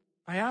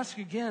 I ask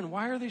again,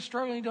 why are they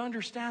struggling to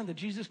understand that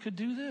Jesus could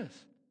do this?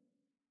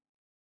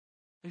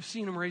 They've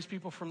seen him raise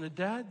people from the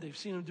dead. They've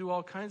seen him do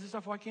all kinds of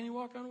stuff. Why can't he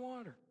walk on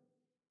water?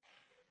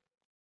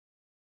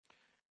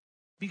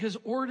 Because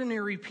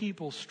ordinary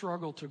people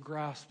struggle to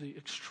grasp the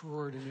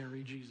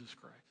extraordinary Jesus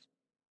Christ.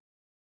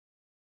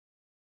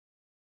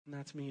 And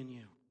that's me and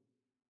you.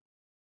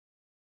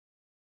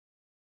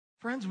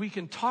 Friends, we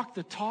can talk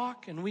the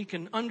talk and we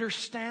can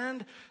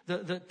understand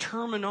the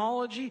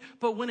terminology,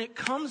 but when it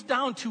comes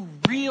down to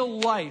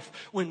real life,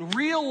 when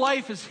real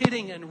life is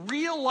hitting and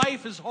real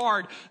life is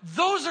hard,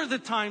 those are the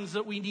times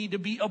that we need to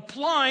be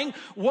applying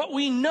what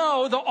we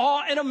know, the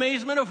awe and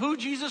amazement of who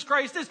Jesus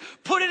Christ is.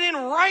 Put it in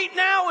right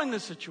now in the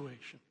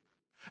situation.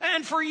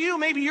 And for you,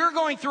 maybe you're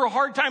going through a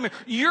hard time.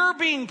 You're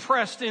being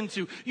pressed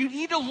into. You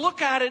need to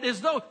look at it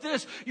as though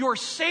your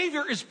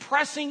Savior is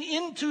pressing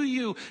into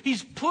you.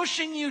 He's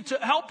pushing you to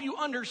help you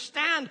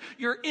understand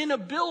your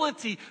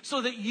inability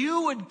so that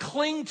you would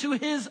cling to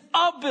his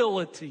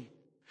ability.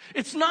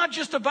 It's not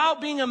just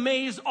about being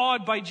amazed,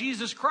 awed by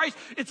Jesus Christ.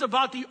 It's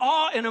about the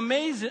awe and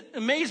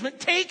amazement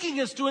taking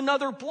us to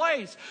another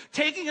place.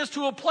 Taking us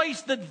to a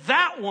place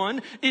that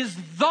one is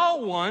the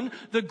one,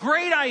 the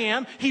great I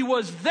am. He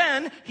was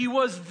then,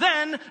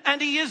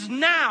 and he is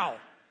now.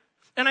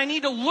 And I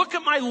need to look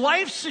at my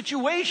life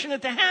situation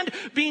at the hand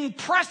being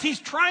pressed. He's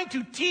trying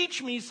to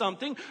teach me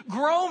something,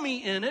 grow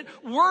me in it,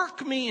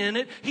 work me in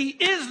it. He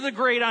is the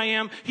great I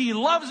am. He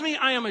loves me.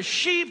 I am a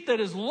sheep that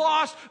is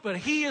lost, but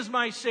he is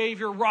my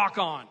Savior. Rock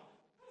on.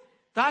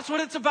 That's what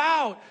it's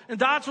about. And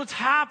that's what's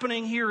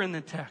happening here in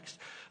the text.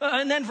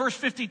 And then verse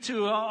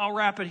 52, I'll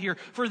wrap it here.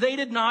 For they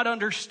did not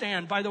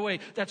understand. By the way,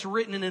 that's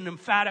written in an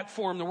emphatic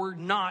form. The word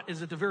not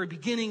is at the very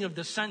beginning of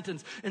the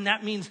sentence. And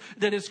that means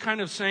that it's kind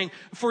of saying,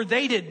 for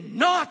they did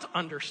not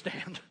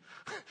understand.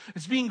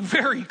 It's being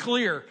very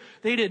clear.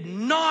 They did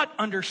not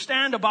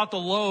understand about the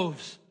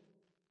loaves.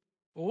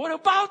 Well, what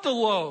about the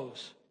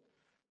loaves?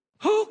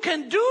 Who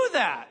can do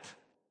that?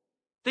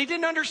 They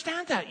didn't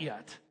understand that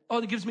yet.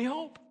 Oh, that gives me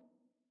hope.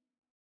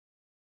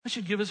 That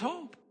should give us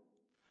hope.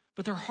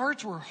 But their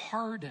hearts were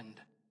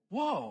hardened.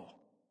 Whoa.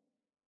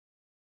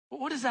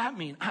 What does that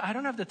mean? I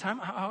don't have the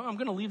time. I'm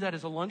going to leave that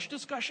as a lunch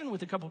discussion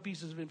with a couple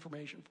pieces of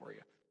information for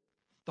you.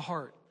 The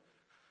heart.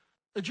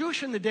 The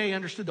Jewish in the day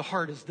understood the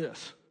heart as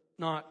this,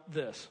 not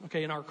this,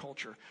 okay, in our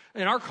culture.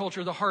 In our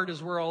culture, the heart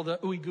is where all the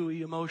ooey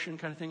gooey emotion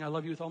kind of thing, I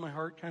love you with all my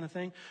heart kind of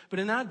thing. But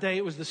in that day,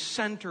 it was the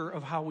center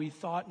of how we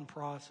thought and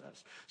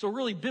processed. So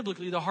really,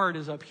 biblically, the heart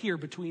is up here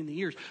between the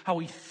ears, how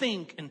we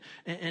think and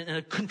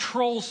a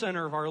control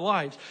center of our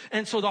lives.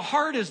 And so the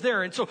heart is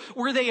there. And so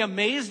were they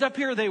amazed up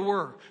here? They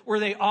were.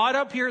 Were they awed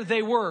up here?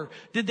 They were.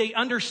 Did they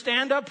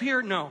understand up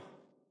here? No.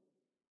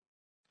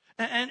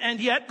 And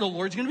yet the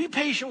Lord's going to be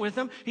patient with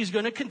them. He's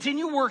going to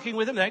continue working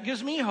with them. That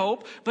gives me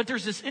hope. But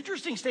there's this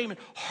interesting statement,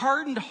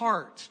 hardened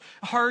hearts.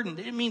 Hardened.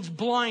 It means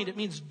blind. It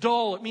means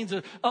dull. It means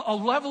a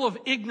level of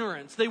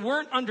ignorance. They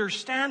weren't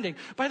understanding.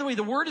 By the way,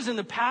 the word is in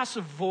the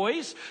passive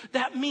voice.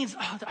 That means,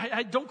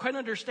 I don't quite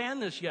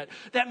understand this yet.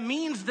 That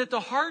means that the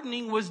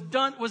hardening was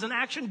an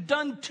action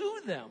done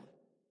to them.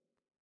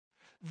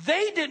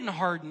 They didn't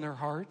harden their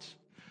hearts.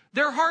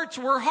 Their hearts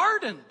were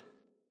hardened.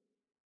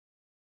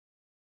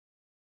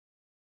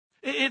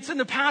 It's in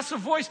the passive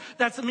voice.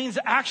 That means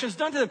the action is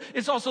done to them.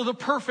 It's also the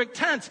perfect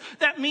tense.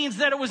 That means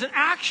that it was an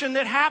action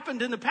that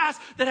happened in the past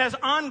that has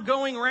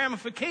ongoing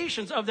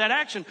ramifications of that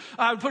action.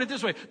 I would put it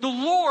this way. The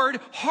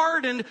Lord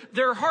hardened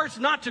their hearts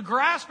not to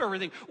grasp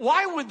everything.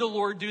 Why would the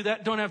Lord do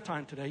that? Don't have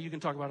time today. You can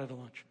talk about it at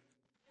lunch.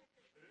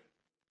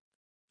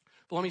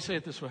 But let me say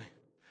it this way.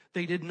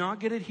 They did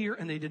not get it here,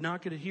 and they did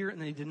not get it here, and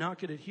they did not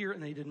get it here,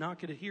 and they did not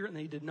get it here, and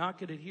they did not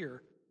get it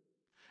here.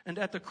 And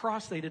at the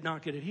cross, they did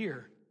not get it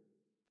here.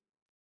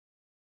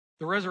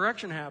 The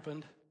resurrection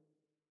happened,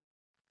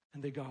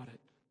 and they got it.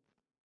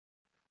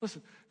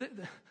 Listen,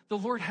 the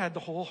Lord had the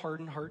whole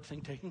hardened heart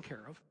thing taken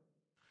care of.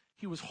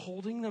 He was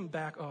holding them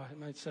back. Oh,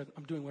 I said,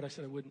 I'm doing what I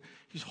said I wouldn't.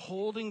 He's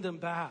holding them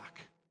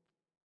back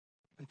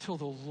until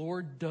the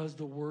Lord does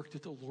the work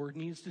that the Lord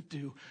needs to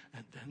do,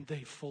 and then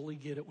they fully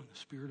get it when the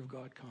Spirit of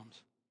God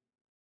comes.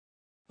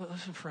 But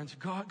listen, friends,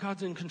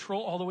 God's in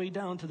control all the way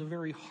down to the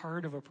very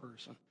heart of a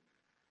person.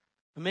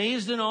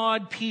 Amazed and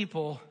awed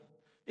people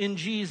in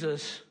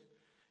Jesus,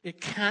 it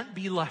can't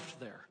be left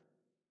there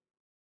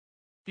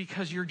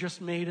because you're just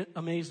made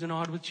amazed and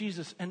awed with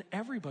Jesus, and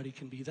everybody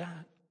can be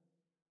that.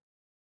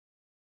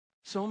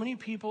 So many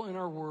people in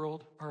our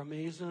world are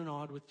amazed and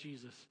awed with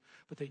Jesus,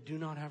 but they do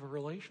not have a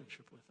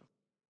relationship with him.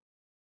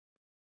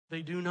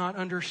 They do not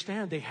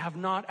understand. They have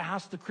not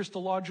asked the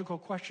Christological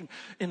question.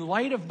 In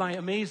light of my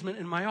amazement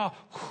and my awe,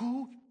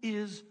 who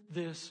is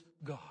this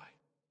guy?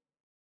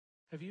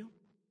 Have you?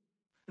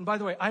 And by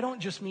the way, I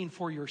don't just mean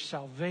for your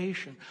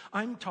salvation.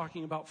 I'm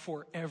talking about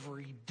for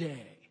every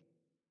day.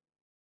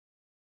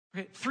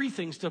 Okay, 3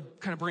 things to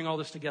kind of bring all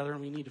this together,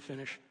 and we need to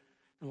finish.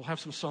 And we'll have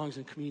some songs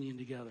and communion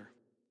together.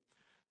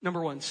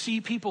 Number 1,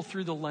 see people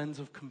through the lens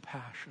of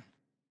compassion.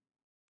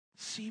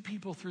 See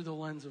people through the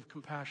lens of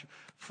compassion.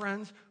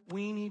 Friends,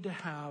 we need to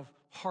have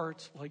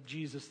hearts like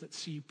Jesus that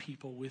see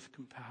people with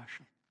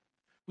compassion.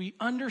 We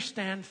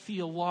understand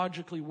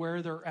theologically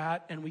where they're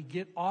at, and we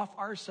get off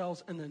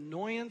ourselves and the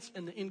annoyance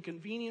and the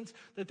inconvenience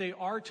that they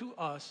are to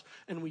us,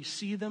 and we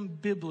see them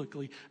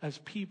biblically as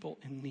people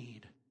in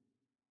need.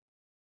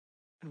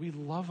 And we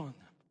love on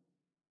them.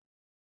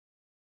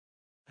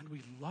 And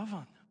we love on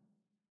them.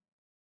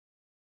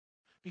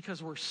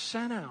 Because we're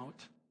sent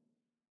out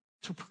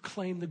to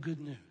proclaim the good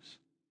news.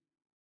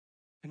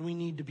 And we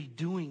need to be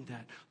doing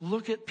that.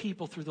 Look at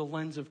people through the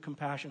lens of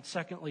compassion.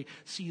 Secondly,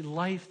 see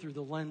life through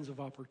the lens of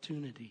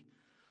opportunity.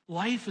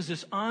 Life is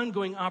this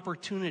ongoing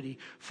opportunity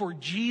for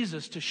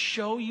Jesus to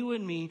show you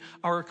and me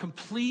our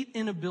complete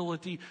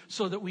inability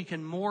so that we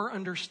can more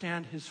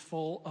understand his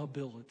full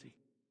ability.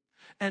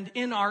 And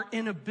in our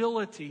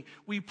inability,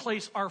 we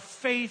place our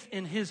faith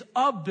in His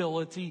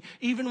ability.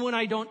 Even when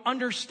I don't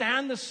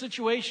understand the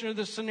situation or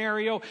the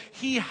scenario,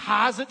 He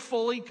has it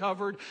fully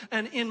covered.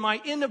 And in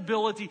my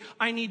inability,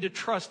 I need to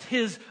trust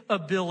His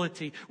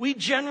ability. We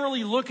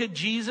generally look at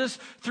Jesus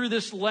through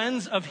this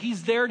lens of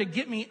He's there to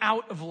get me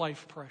out of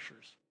life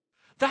pressures.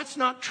 That's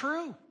not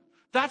true.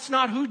 That's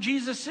not who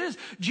Jesus is.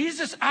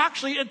 Jesus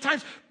actually at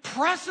times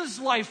presses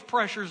life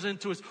pressures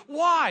into us.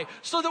 Why?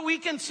 So that we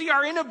can see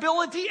our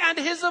inability and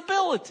His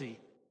ability.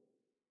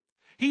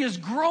 He is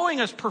growing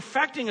us,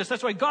 perfecting us.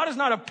 That's why God is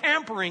not a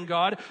pampering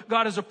God.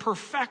 God is a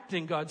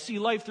perfecting God. See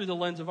life through the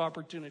lens of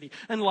opportunity.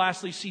 And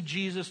lastly, see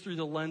Jesus through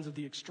the lens of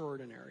the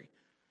extraordinary.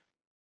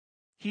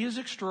 He is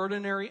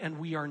extraordinary and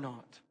we are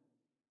not.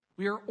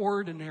 We are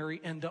ordinary,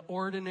 and the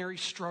ordinary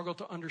struggle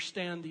to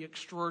understand the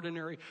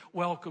extraordinary.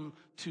 Welcome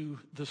to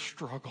the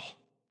struggle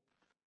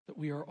that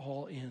we are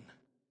all in.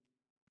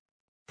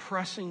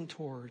 Pressing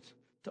towards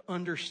to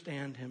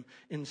understand Him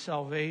in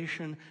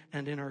salvation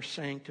and in our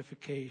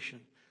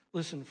sanctification.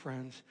 Listen,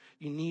 friends,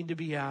 you need to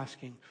be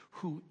asking,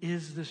 who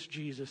is this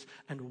Jesus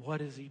and what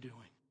is He doing?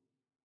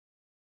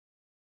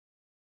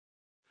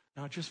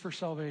 Not just for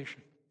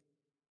salvation,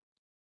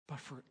 but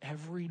for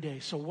every day.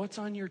 So what's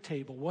on your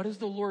table? What has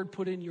the Lord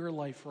put in your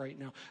life right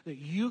now that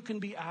you can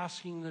be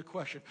asking the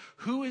question,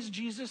 who is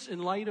Jesus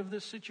in light of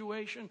this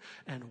situation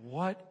and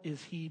what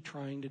is He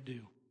trying to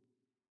do?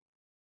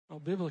 Well,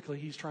 biblically,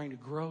 He's trying to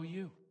grow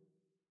you.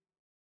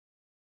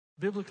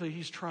 Biblically,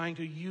 He's trying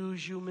to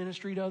use you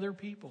ministry to other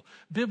people.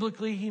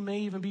 Biblically, He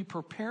may even be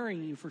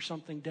preparing you for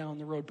something down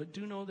the road. But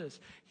do know this,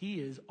 He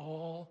is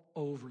all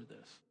over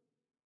this.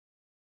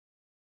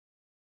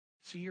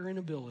 See your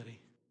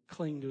inability.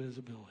 Cling to His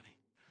ability.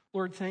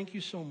 Lord, thank You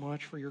so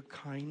much for Your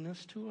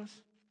kindness to us.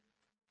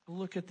 I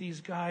look at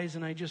these guys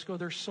and I just go,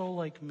 they're so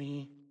like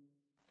me.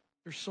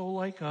 They're so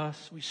like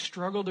us. We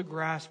struggle to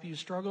grasp You,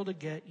 struggle to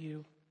get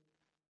You.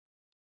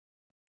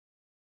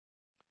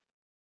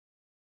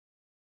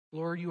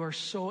 Lord, You are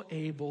so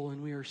able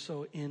and we are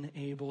so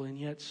unable, and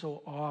yet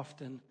so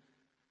often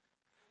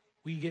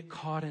we get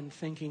caught in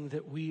thinking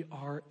that we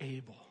are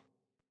able,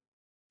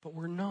 but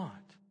we're not.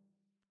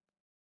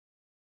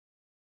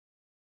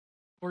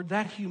 Lord,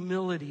 that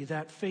humility,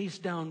 that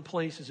face-down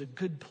place is a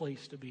good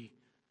place to be.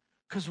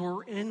 Because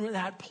we're in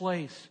that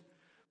place,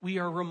 we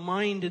are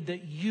reminded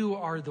that You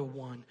are the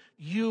one.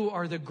 You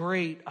are the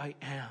great I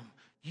am.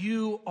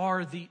 You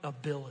are the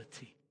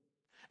ability.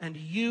 And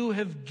You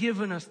have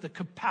given us the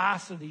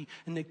capacity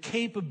and the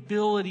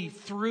capability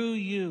through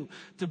You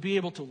to be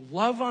able to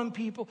love on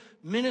people,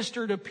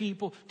 minister to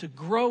people, to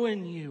grow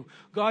in You.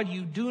 God,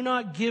 You do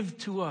not give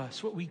to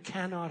us what we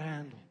cannot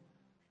handle.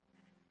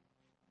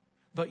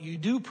 But You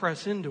do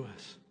press into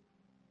us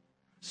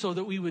so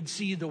that we would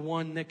see the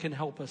one that can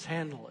help us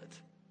handle it.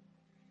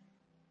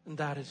 And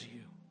that is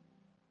You.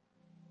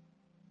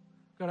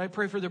 God, I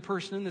pray for the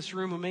person in this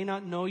room who may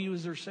not know You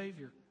as their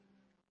Savior.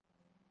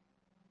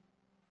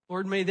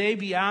 Lord, may they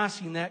be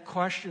asking that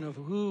question of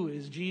who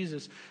is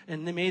Jesus,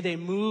 and may they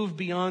move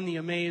beyond the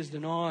amazed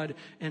and awed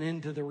and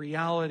into the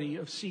reality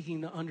of seeking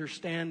the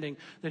understanding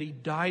that He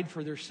died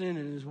for their sin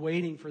and is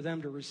waiting for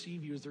them to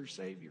receive You as their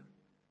Savior.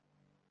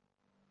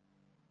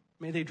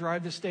 May they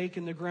drive the stake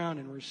in the ground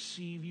and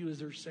receive You as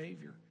their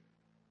Savior.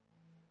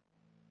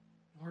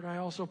 Lord, I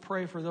also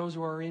pray for those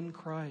who are in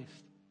Christ.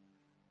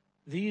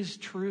 These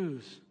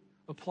truths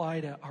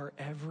apply to our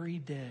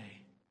everyday.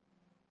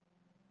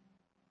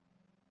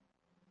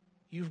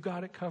 You've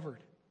got it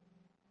covered.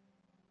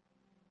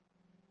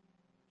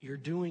 You're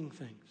doing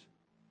things.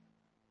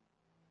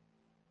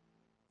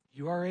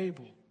 You are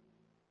able,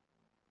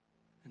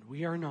 and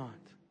we are not.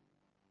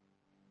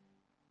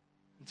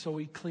 And so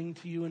we cling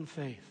to You in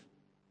faith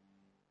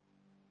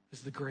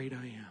as the great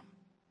I am.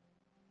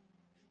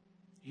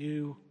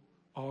 You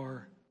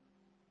are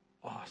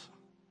awesome.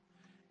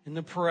 In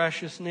the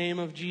precious name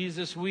of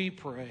Jesus we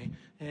pray.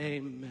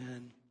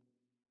 Amen.